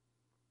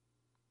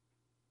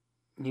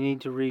 you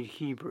need to read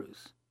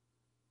Hebrews.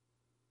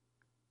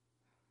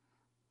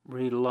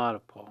 Read a lot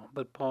of Paul.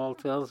 But Paul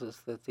tells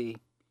us that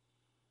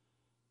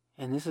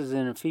and this is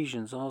in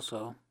Ephesians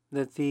also,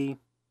 that the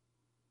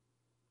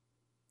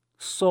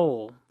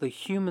soul, the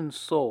human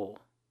soul,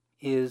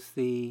 is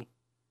the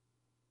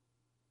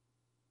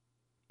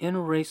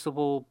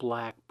inerasable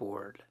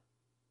blackboard.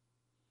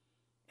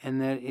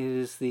 And that it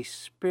is the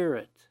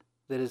spirit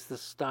that is the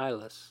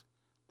stylus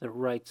that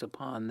writes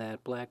upon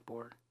that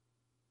blackboard.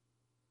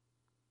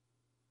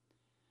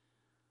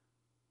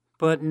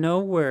 But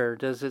nowhere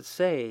does it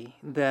say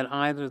that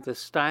either the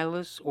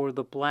stylus or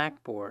the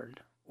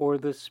blackboard or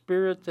the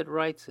spirit that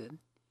writes it,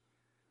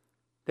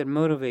 that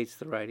motivates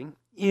the writing,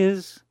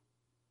 is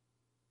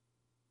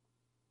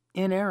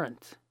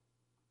inerrant.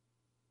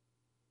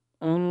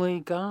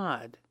 Only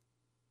God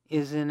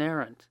is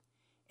inerrant,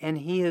 and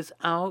He is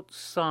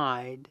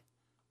outside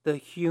the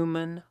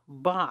human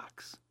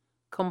box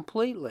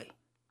completely.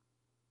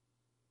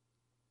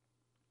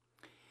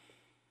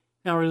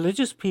 Now,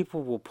 religious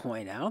people will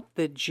point out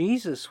that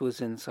Jesus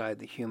was inside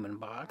the human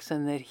box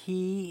and that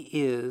He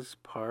is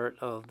part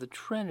of the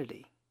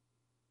Trinity.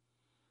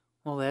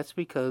 Well, that's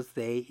because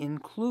they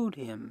include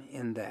Him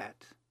in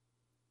that.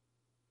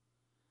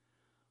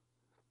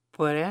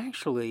 But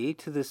actually,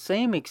 to the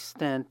same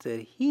extent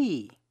that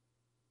He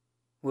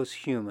was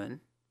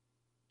human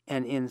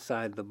and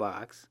inside the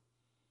box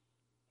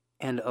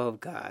and of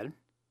God,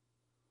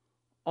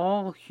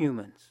 all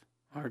humans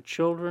are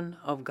children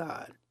of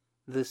God,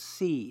 the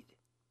seed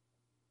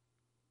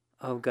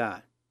of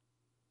God.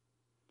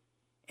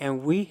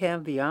 And we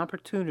have the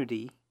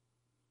opportunity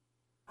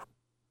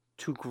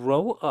to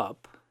grow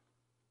up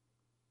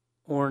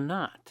or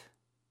not.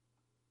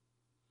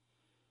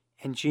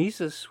 And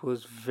Jesus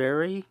was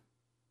very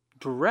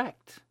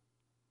direct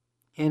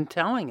in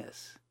telling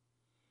us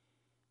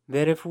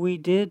that if we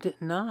did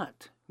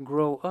not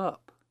grow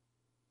up,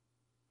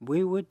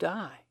 we would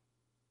die.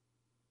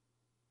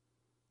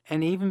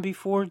 And even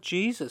before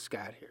Jesus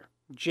got here,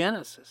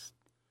 Genesis,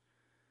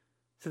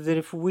 so that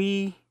if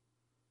we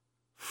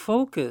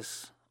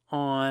focus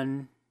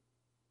on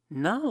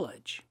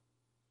knowledge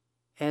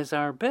as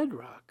our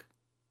bedrock,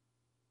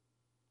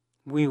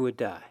 we would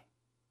die.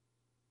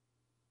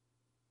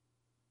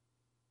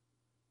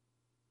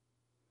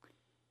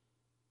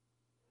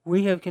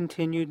 We have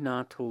continued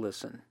not to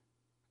listen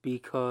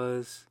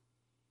because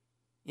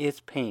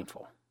it's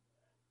painful.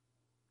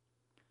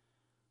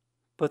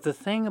 But the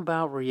thing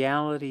about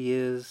reality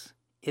is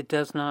it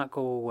does not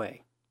go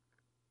away.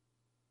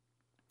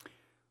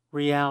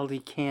 Reality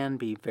can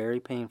be very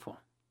painful.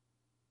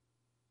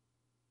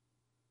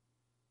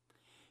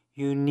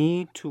 You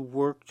need to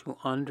work to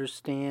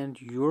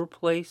understand your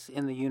place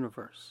in the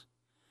universe.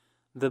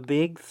 The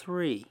big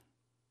three.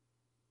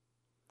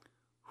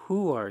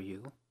 Who are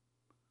you?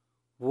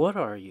 What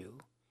are you?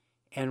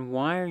 And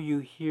why are you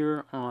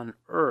here on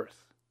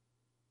earth?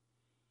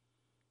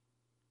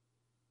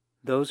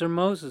 Those are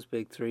Moses'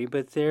 big three,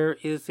 but there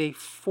is a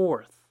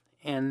fourth,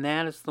 and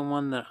that is the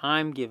one that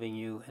I'm giving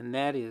you, and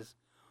that is,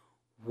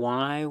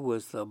 why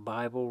was the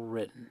Bible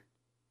written?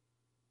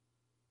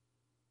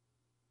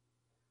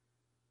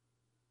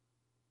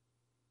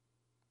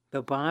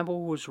 The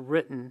Bible was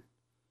written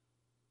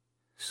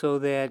so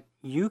that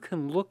you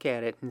can look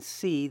at it and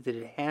see that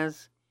it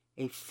has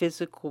a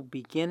physical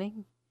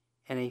beginning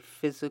and a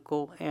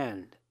physical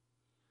end.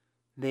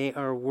 They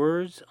are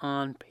words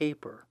on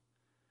paper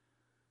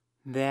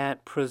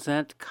that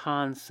present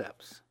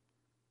concepts.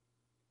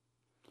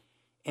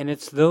 And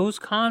it's those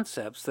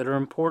concepts that are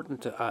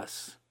important to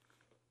us.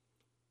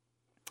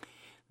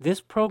 This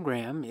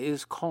program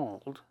is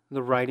called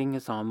The Writing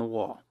is on the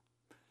Wall.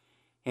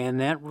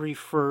 And that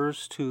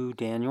refers to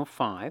Daniel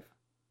 5.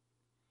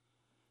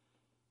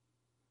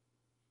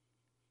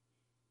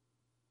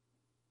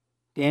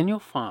 Daniel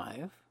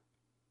 5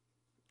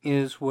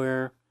 is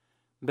where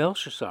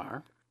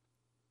Belshazzar,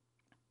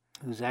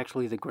 who's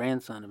actually the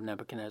grandson of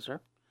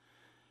Nebuchadnezzar,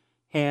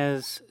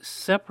 has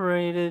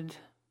separated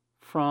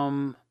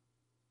from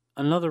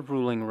another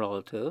ruling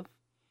relative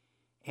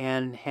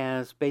and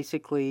has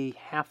basically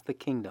half the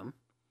kingdom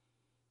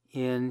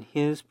in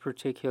his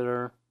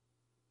particular,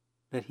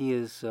 that he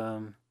is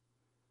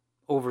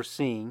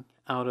overseeing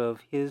out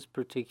of his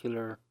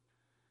particular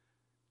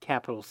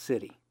capital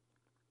city.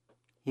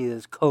 He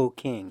is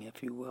co-king,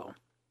 if you will.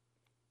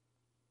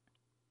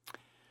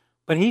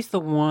 But he's the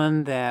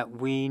one that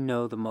we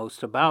know the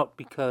most about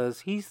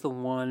because he's the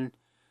one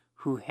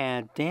who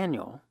had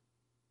Daniel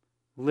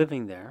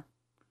living there.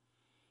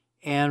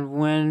 And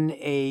when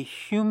a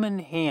human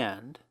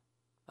hand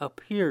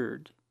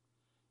appeared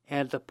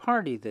at the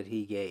party that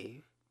he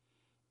gave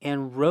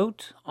and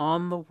wrote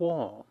on the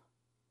wall,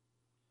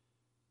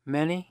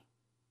 many,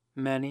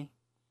 many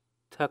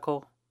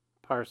tekel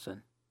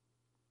parsin,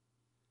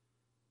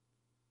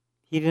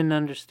 he didn't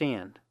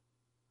understand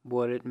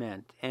what it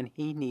meant, and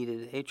he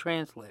needed a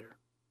translator.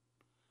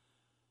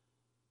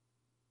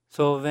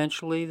 So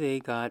eventually they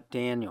got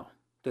Daniel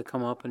to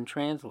come up and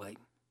translate.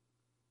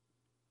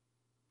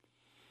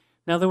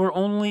 Now there were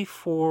only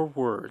 4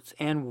 words,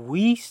 and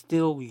we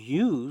still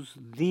use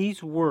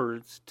these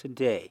words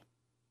today.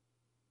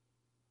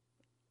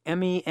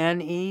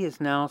 M-E-N-E is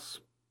now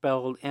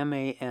spelled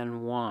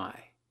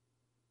M-A-N-Y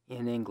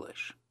in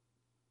English.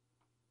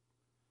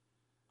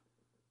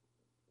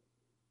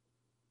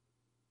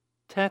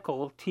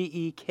 Tekel,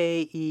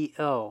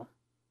 T-E-K-E-L,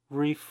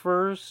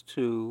 refers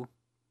to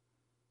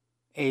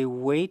a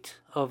weight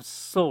of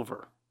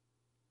silver,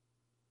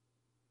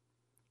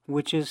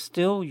 which is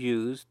still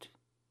used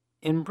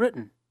in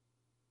Britain.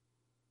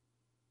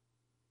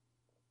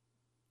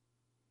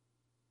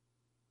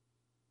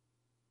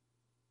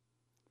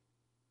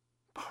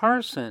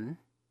 Parson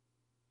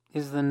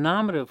is the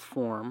nominative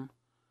form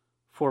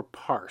for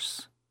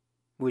parse,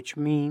 which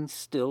means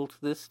still to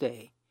this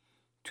day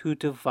to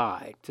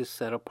divide, to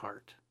set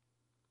apart.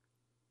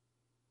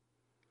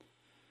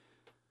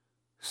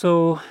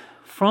 So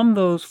from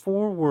those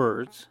 4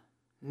 words,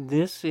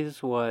 this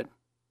is what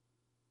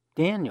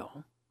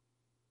Daniel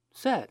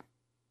said.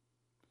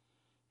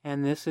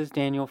 And this is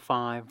Daniel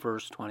 5,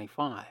 verse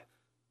 25.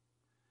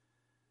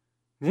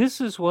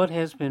 This is what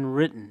has been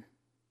written.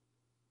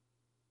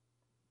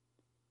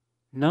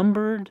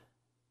 Numbered,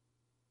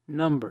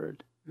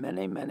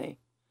 many, many,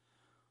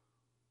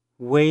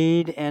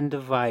 weighed and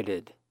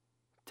divided,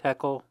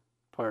 tekel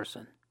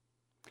parsin.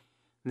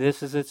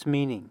 This is its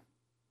meaning.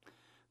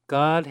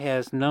 God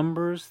has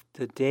numbers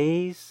the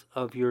days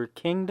of your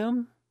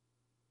kingdom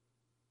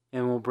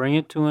and will bring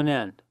it to an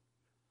end.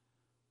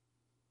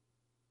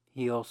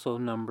 He also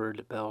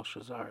numbered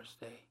Belshazzar's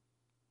day.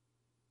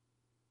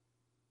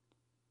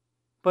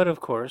 But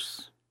of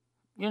course,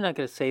 you're not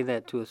going to say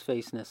that to his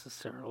face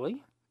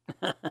necessarily.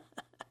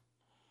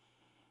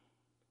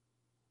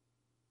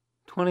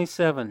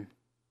 27.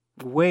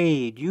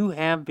 Weighed. You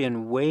have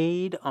been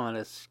weighed on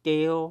a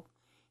scale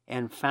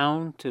and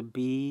found to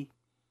be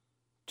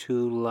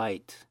too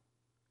light.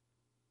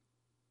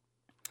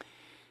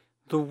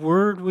 The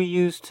word we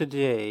use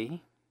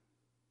today,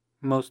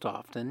 most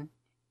often,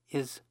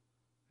 is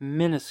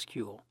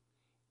minuscule.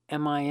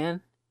 M-I-N-U-S-C-U-L-E.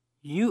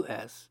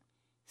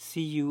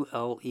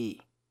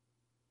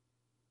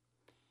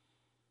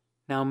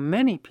 Now,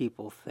 many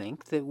people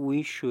think that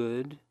we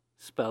should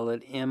spell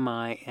it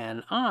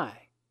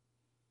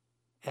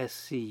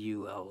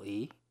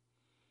M-I-N-I-S-C-U-L-E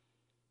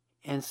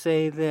and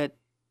say that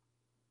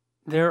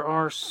there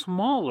are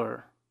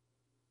smaller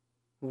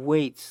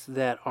weights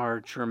that are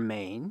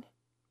germane,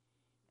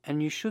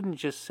 and you shouldn't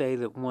just say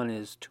that one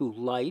is too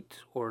light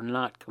or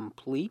not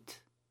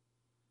complete.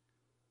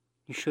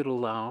 You should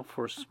allow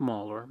for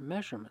smaller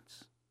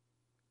measurements.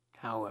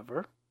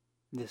 However,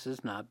 this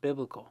is not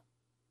biblical.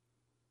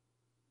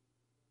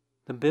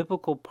 The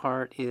biblical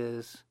part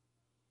is,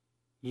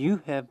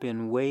 you have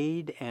been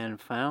weighed and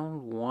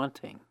found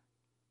wanting,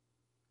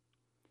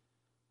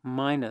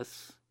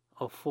 minus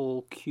a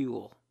full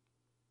cule,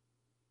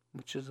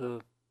 which is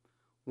a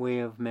way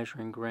of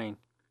measuring grain.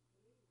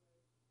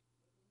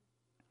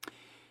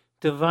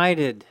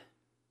 Divided.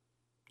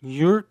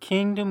 Your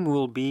kingdom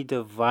will be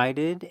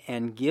divided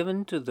and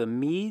given to the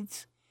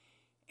Medes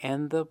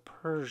and the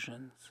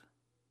Persians.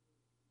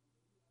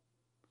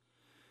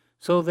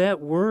 So that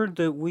word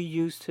that we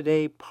use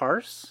today,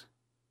 parse,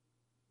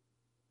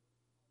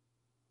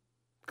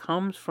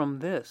 comes from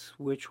this,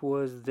 which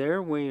was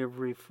their way of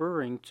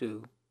referring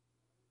to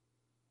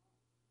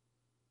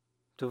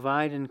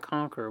divide and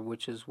conquer,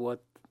 which is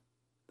what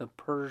the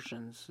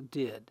Persians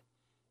did.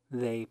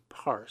 They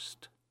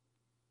parsed.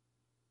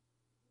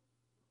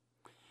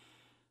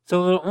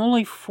 So there are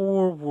only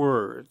 4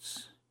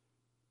 words,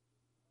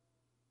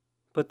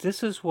 but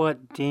this is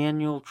what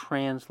Daniel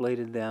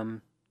translated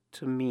them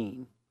to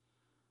mean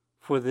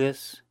for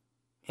this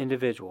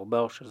individual,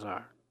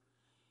 Belshazzar,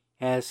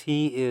 as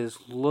he is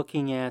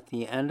looking at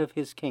the end of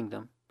his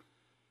kingdom.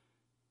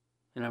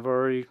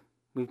 And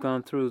we've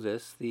gone through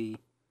this, the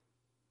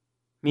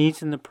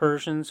Medes and the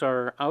Persians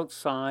are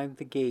outside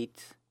the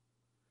gate,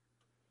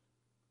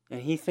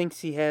 and he thinks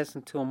he has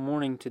until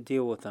morning to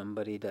deal with them,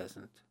 but he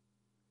doesn't.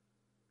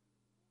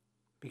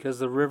 Because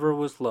the river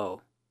was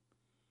low,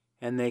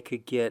 and they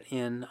could get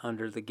in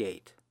under the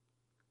gate.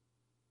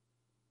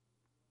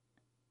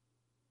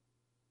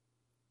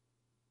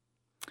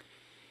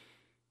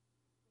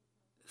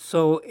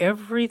 So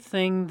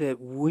everything that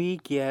we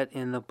get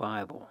in the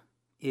Bible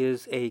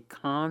is a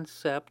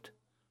concept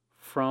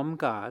from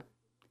God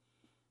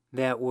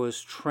that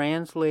was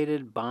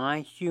translated by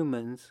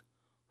humans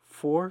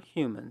for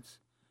humans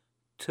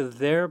to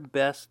their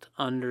best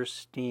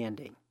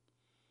understanding.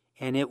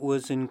 And it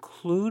was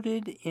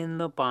included in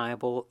the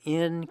Bible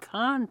in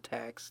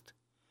context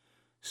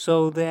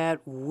so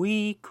that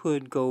we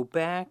could go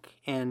back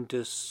and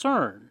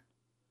discern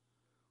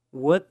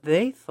what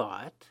they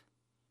thought,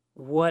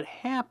 what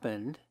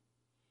happened,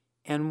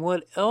 and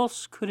what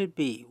else could it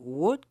be?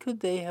 What could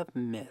they have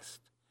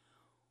missed?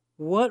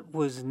 What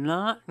was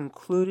not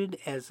included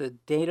as a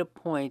data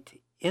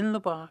point in the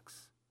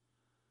box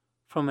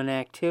from an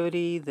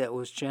activity that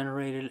was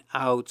generated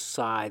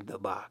outside the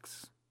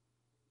box?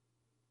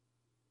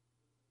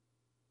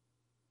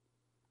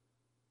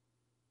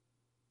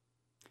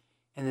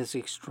 And it's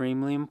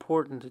extremely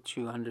important that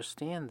you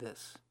understand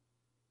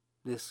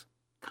this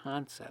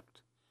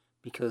concept,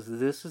 because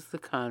this is the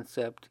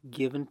concept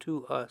given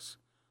to us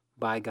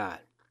by God.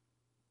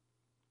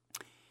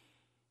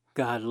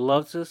 God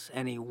loves us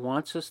and He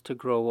wants us to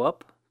grow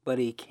up, but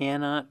He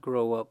cannot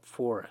grow up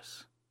for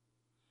us.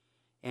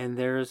 And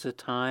there is a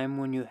time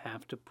when you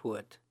have to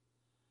put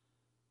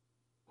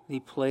the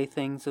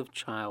playthings of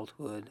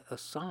childhood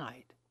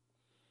aside.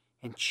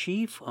 And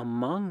chief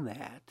among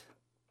that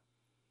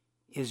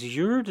is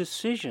your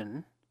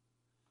decision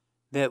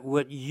that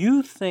what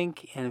you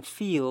think and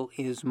feel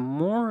is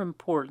more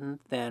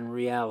important than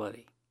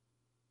reality.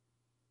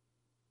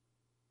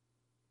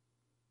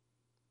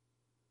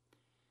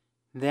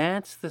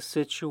 That's the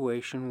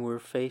situation we're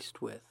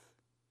faced with.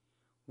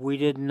 We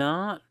did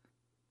not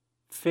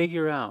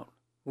figure out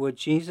what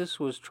Jesus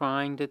was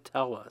trying to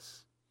tell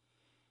us.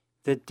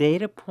 The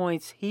data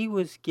points He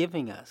was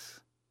giving us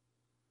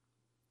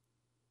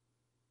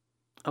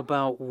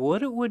about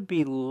what it would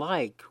be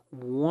like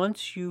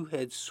once you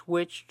had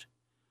switched,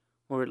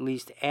 or at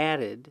least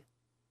added,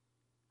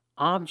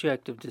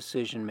 objective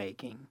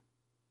decision-making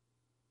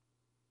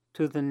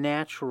to the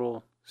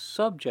natural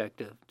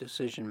subjective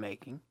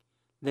decision-making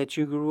that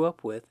you grew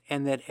up with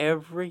and that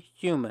every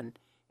human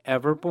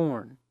ever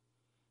born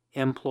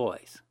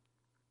employs.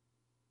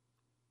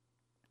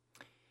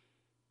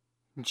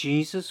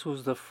 Jesus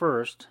was the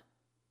first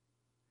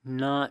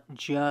not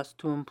just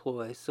to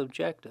employ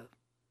subjective.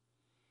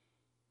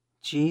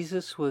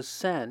 Jesus was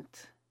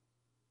sent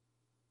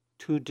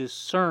to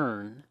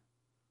discern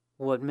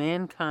what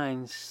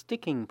mankind's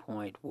sticking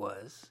point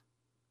was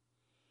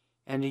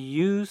and to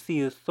use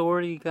the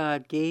authority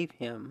God gave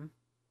Him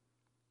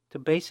to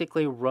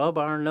basically rub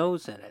our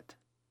nose in it.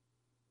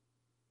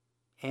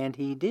 And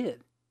He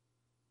did.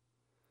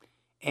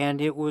 And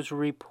it was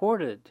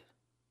reported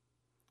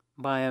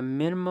by a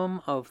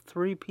minimum of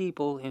 3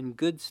 people in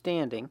good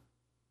standing: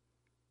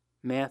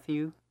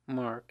 Matthew,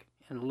 Mark,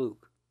 and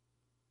Luke.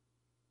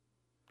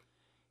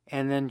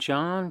 And then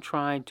John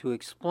tried to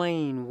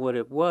explain what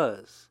it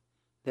was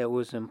that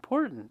was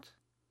important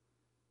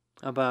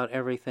about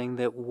everything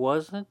that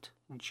wasn't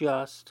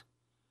just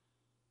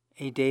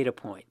a data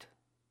point.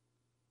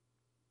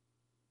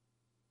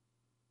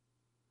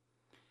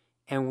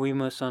 And we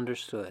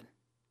misunderstood.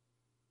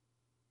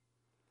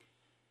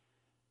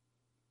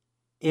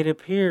 It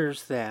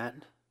appears that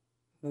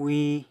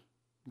we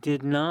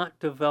did not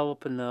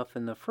develop enough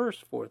in the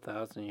first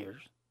 4,000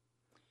 years,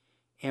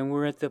 and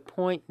we're at the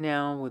point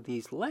now with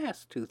these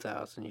last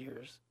 2,000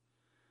 years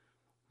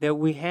that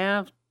we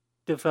have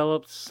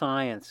developed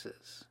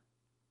sciences.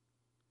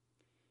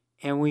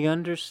 And we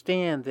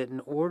understand that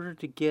in order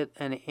to get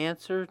an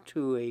answer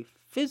to a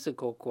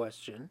physical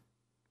question,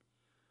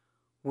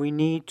 we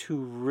need to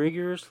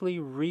rigorously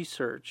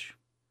research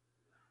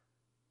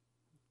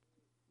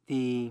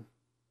the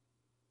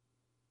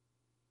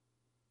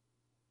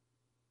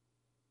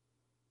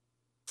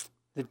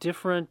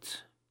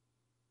different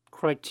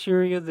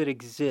criteria that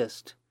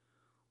exist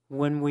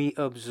when we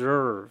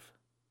observe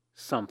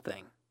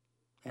something,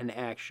 an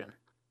action.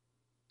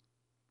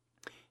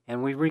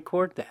 And we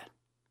record that.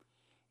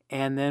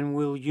 And then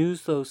we'll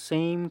use those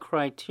same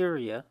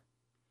criteria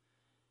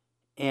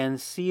and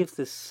see if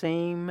the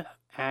same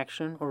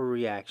action or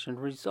reaction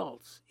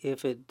results.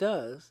 If it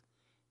does,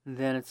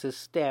 then it's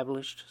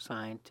established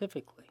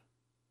scientifically.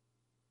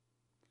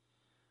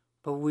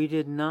 But we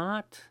did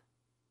not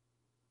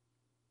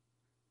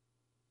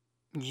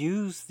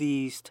use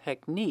these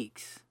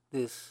techniques,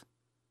 this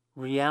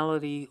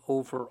reality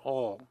over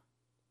all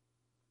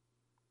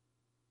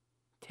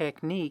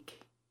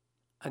technique,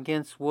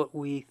 against what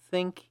we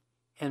think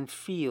and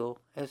feel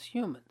as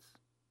humans,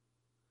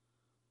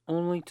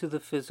 only to the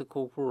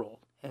physical world.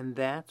 And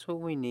that's what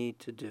we need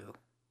to do.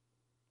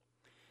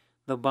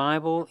 The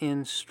Bible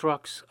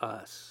instructs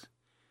us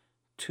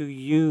to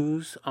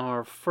use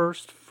our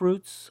first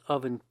fruits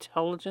of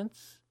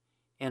intelligence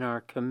and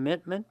our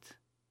commitment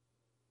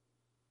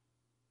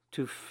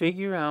to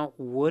figure out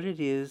what it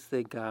is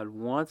that God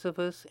wants of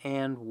us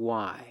and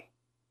why.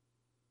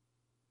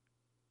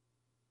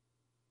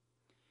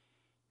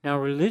 Now,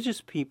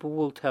 religious people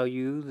will tell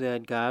you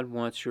that God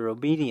wants your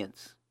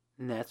obedience,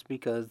 and that's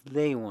because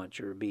they want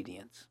your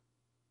obedience.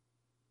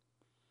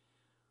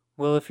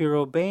 Well, if you're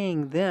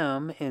obeying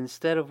them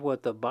instead of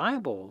what the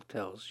Bible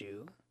tells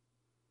you,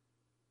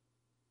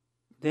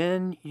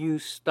 then you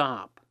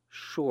stop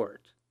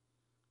short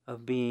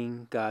of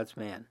being God's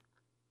man.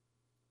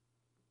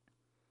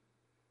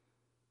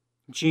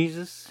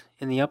 Jesus,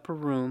 in the upper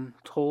room,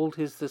 told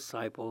his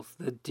disciples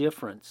the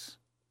difference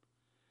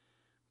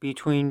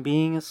between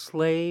being a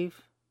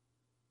slave,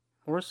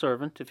 or a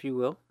servant, if you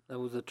will, that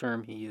was the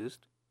term he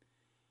used,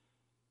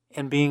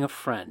 and being a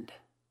friend.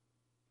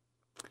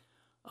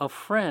 A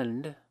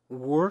friend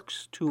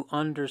works to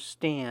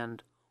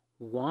understand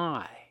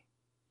why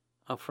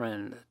a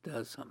friend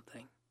does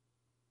something,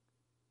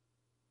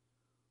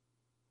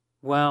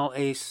 while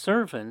a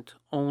servant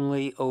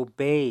only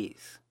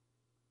obeys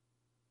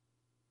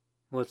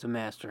what the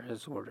master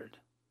has ordered.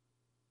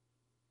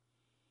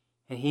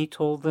 And he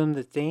told them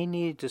that they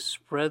needed to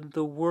spread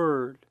the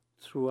word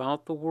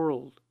throughout the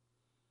world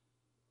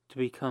to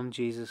become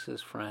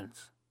Jesus'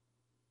 friends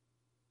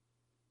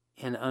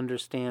and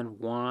understand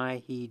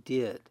why he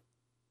did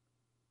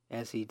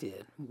as he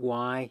did,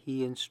 why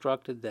he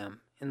instructed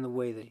them in the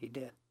way that he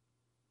did.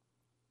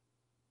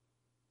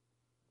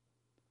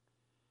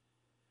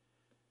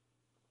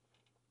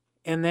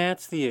 And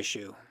that's the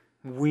issue.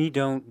 We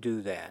don't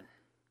do that.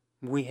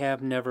 We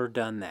have never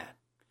done that.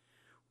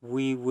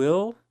 We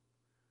will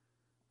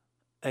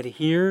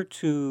adhere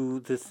to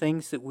the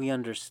things that we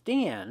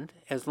understand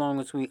as long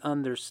as we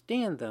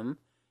understand them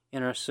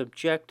in our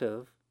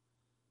subjective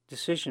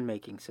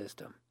decision-making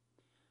system.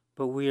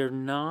 But we are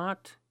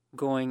not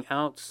going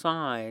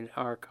outside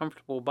our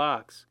comfortable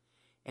box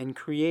and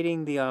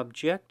creating the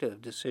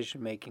objective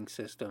decision-making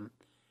system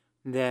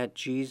that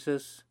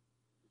Jesus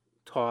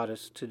taught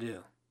us to do.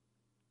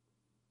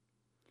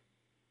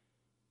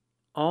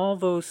 All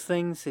those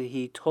things that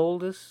he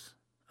told us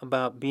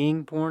about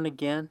being born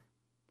again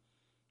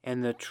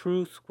and the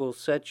truth will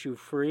set you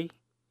free,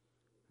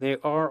 they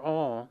are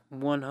all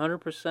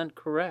 100%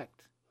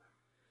 correct.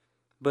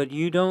 But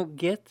you don't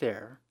get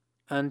there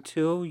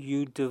until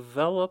you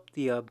develop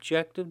the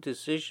objective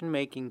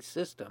decision-making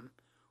system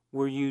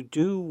where you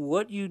do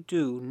what you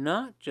do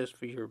not just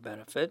for your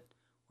benefit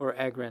or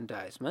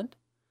aggrandizement,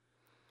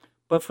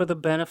 but for the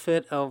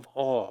benefit of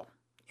all.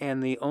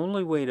 And the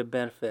only way to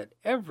benefit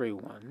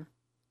everyone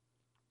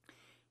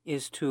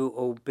is to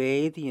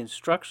obey the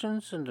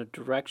instructions and the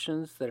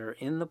directions that are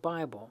in the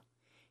Bible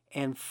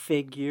and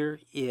figure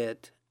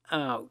it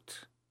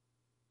out.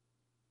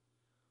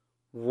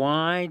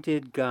 Why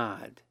did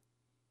God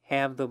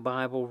have the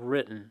Bible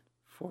written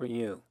for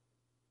you?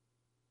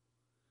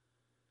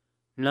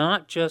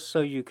 Not just so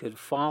you could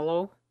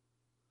follow,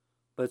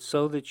 but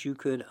so that you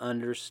could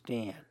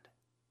understand.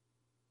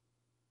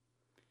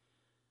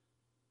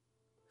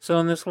 So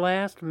in this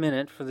last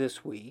minute for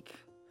this week,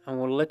 I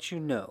will let you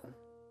know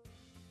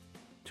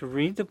to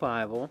read the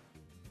Bible,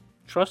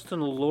 trust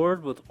in the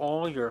Lord with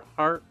all your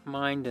heart,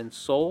 mind, and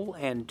soul,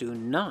 and do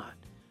not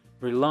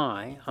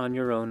rely on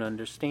your own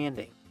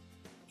understanding.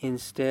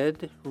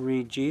 Instead,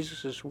 read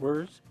Jesus'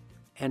 words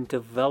and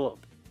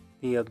develop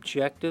the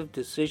objective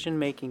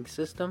decision-making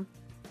system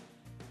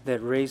that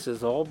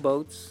raises all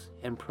boats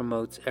and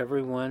promotes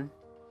everyone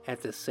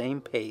at the same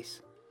pace,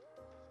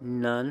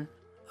 none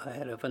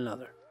ahead of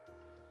another.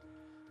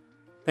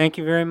 Thank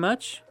you very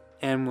much,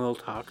 and we'll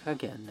talk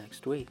again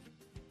next week.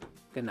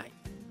 Good night.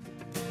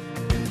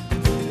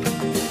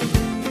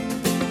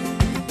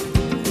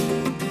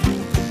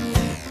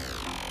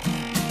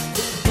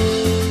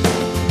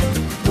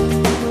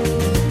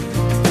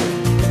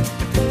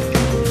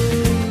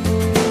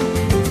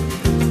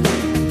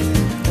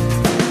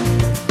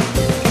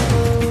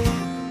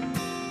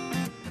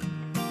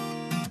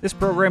 This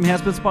program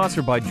has been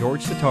sponsored by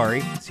George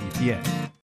Satari, CPA.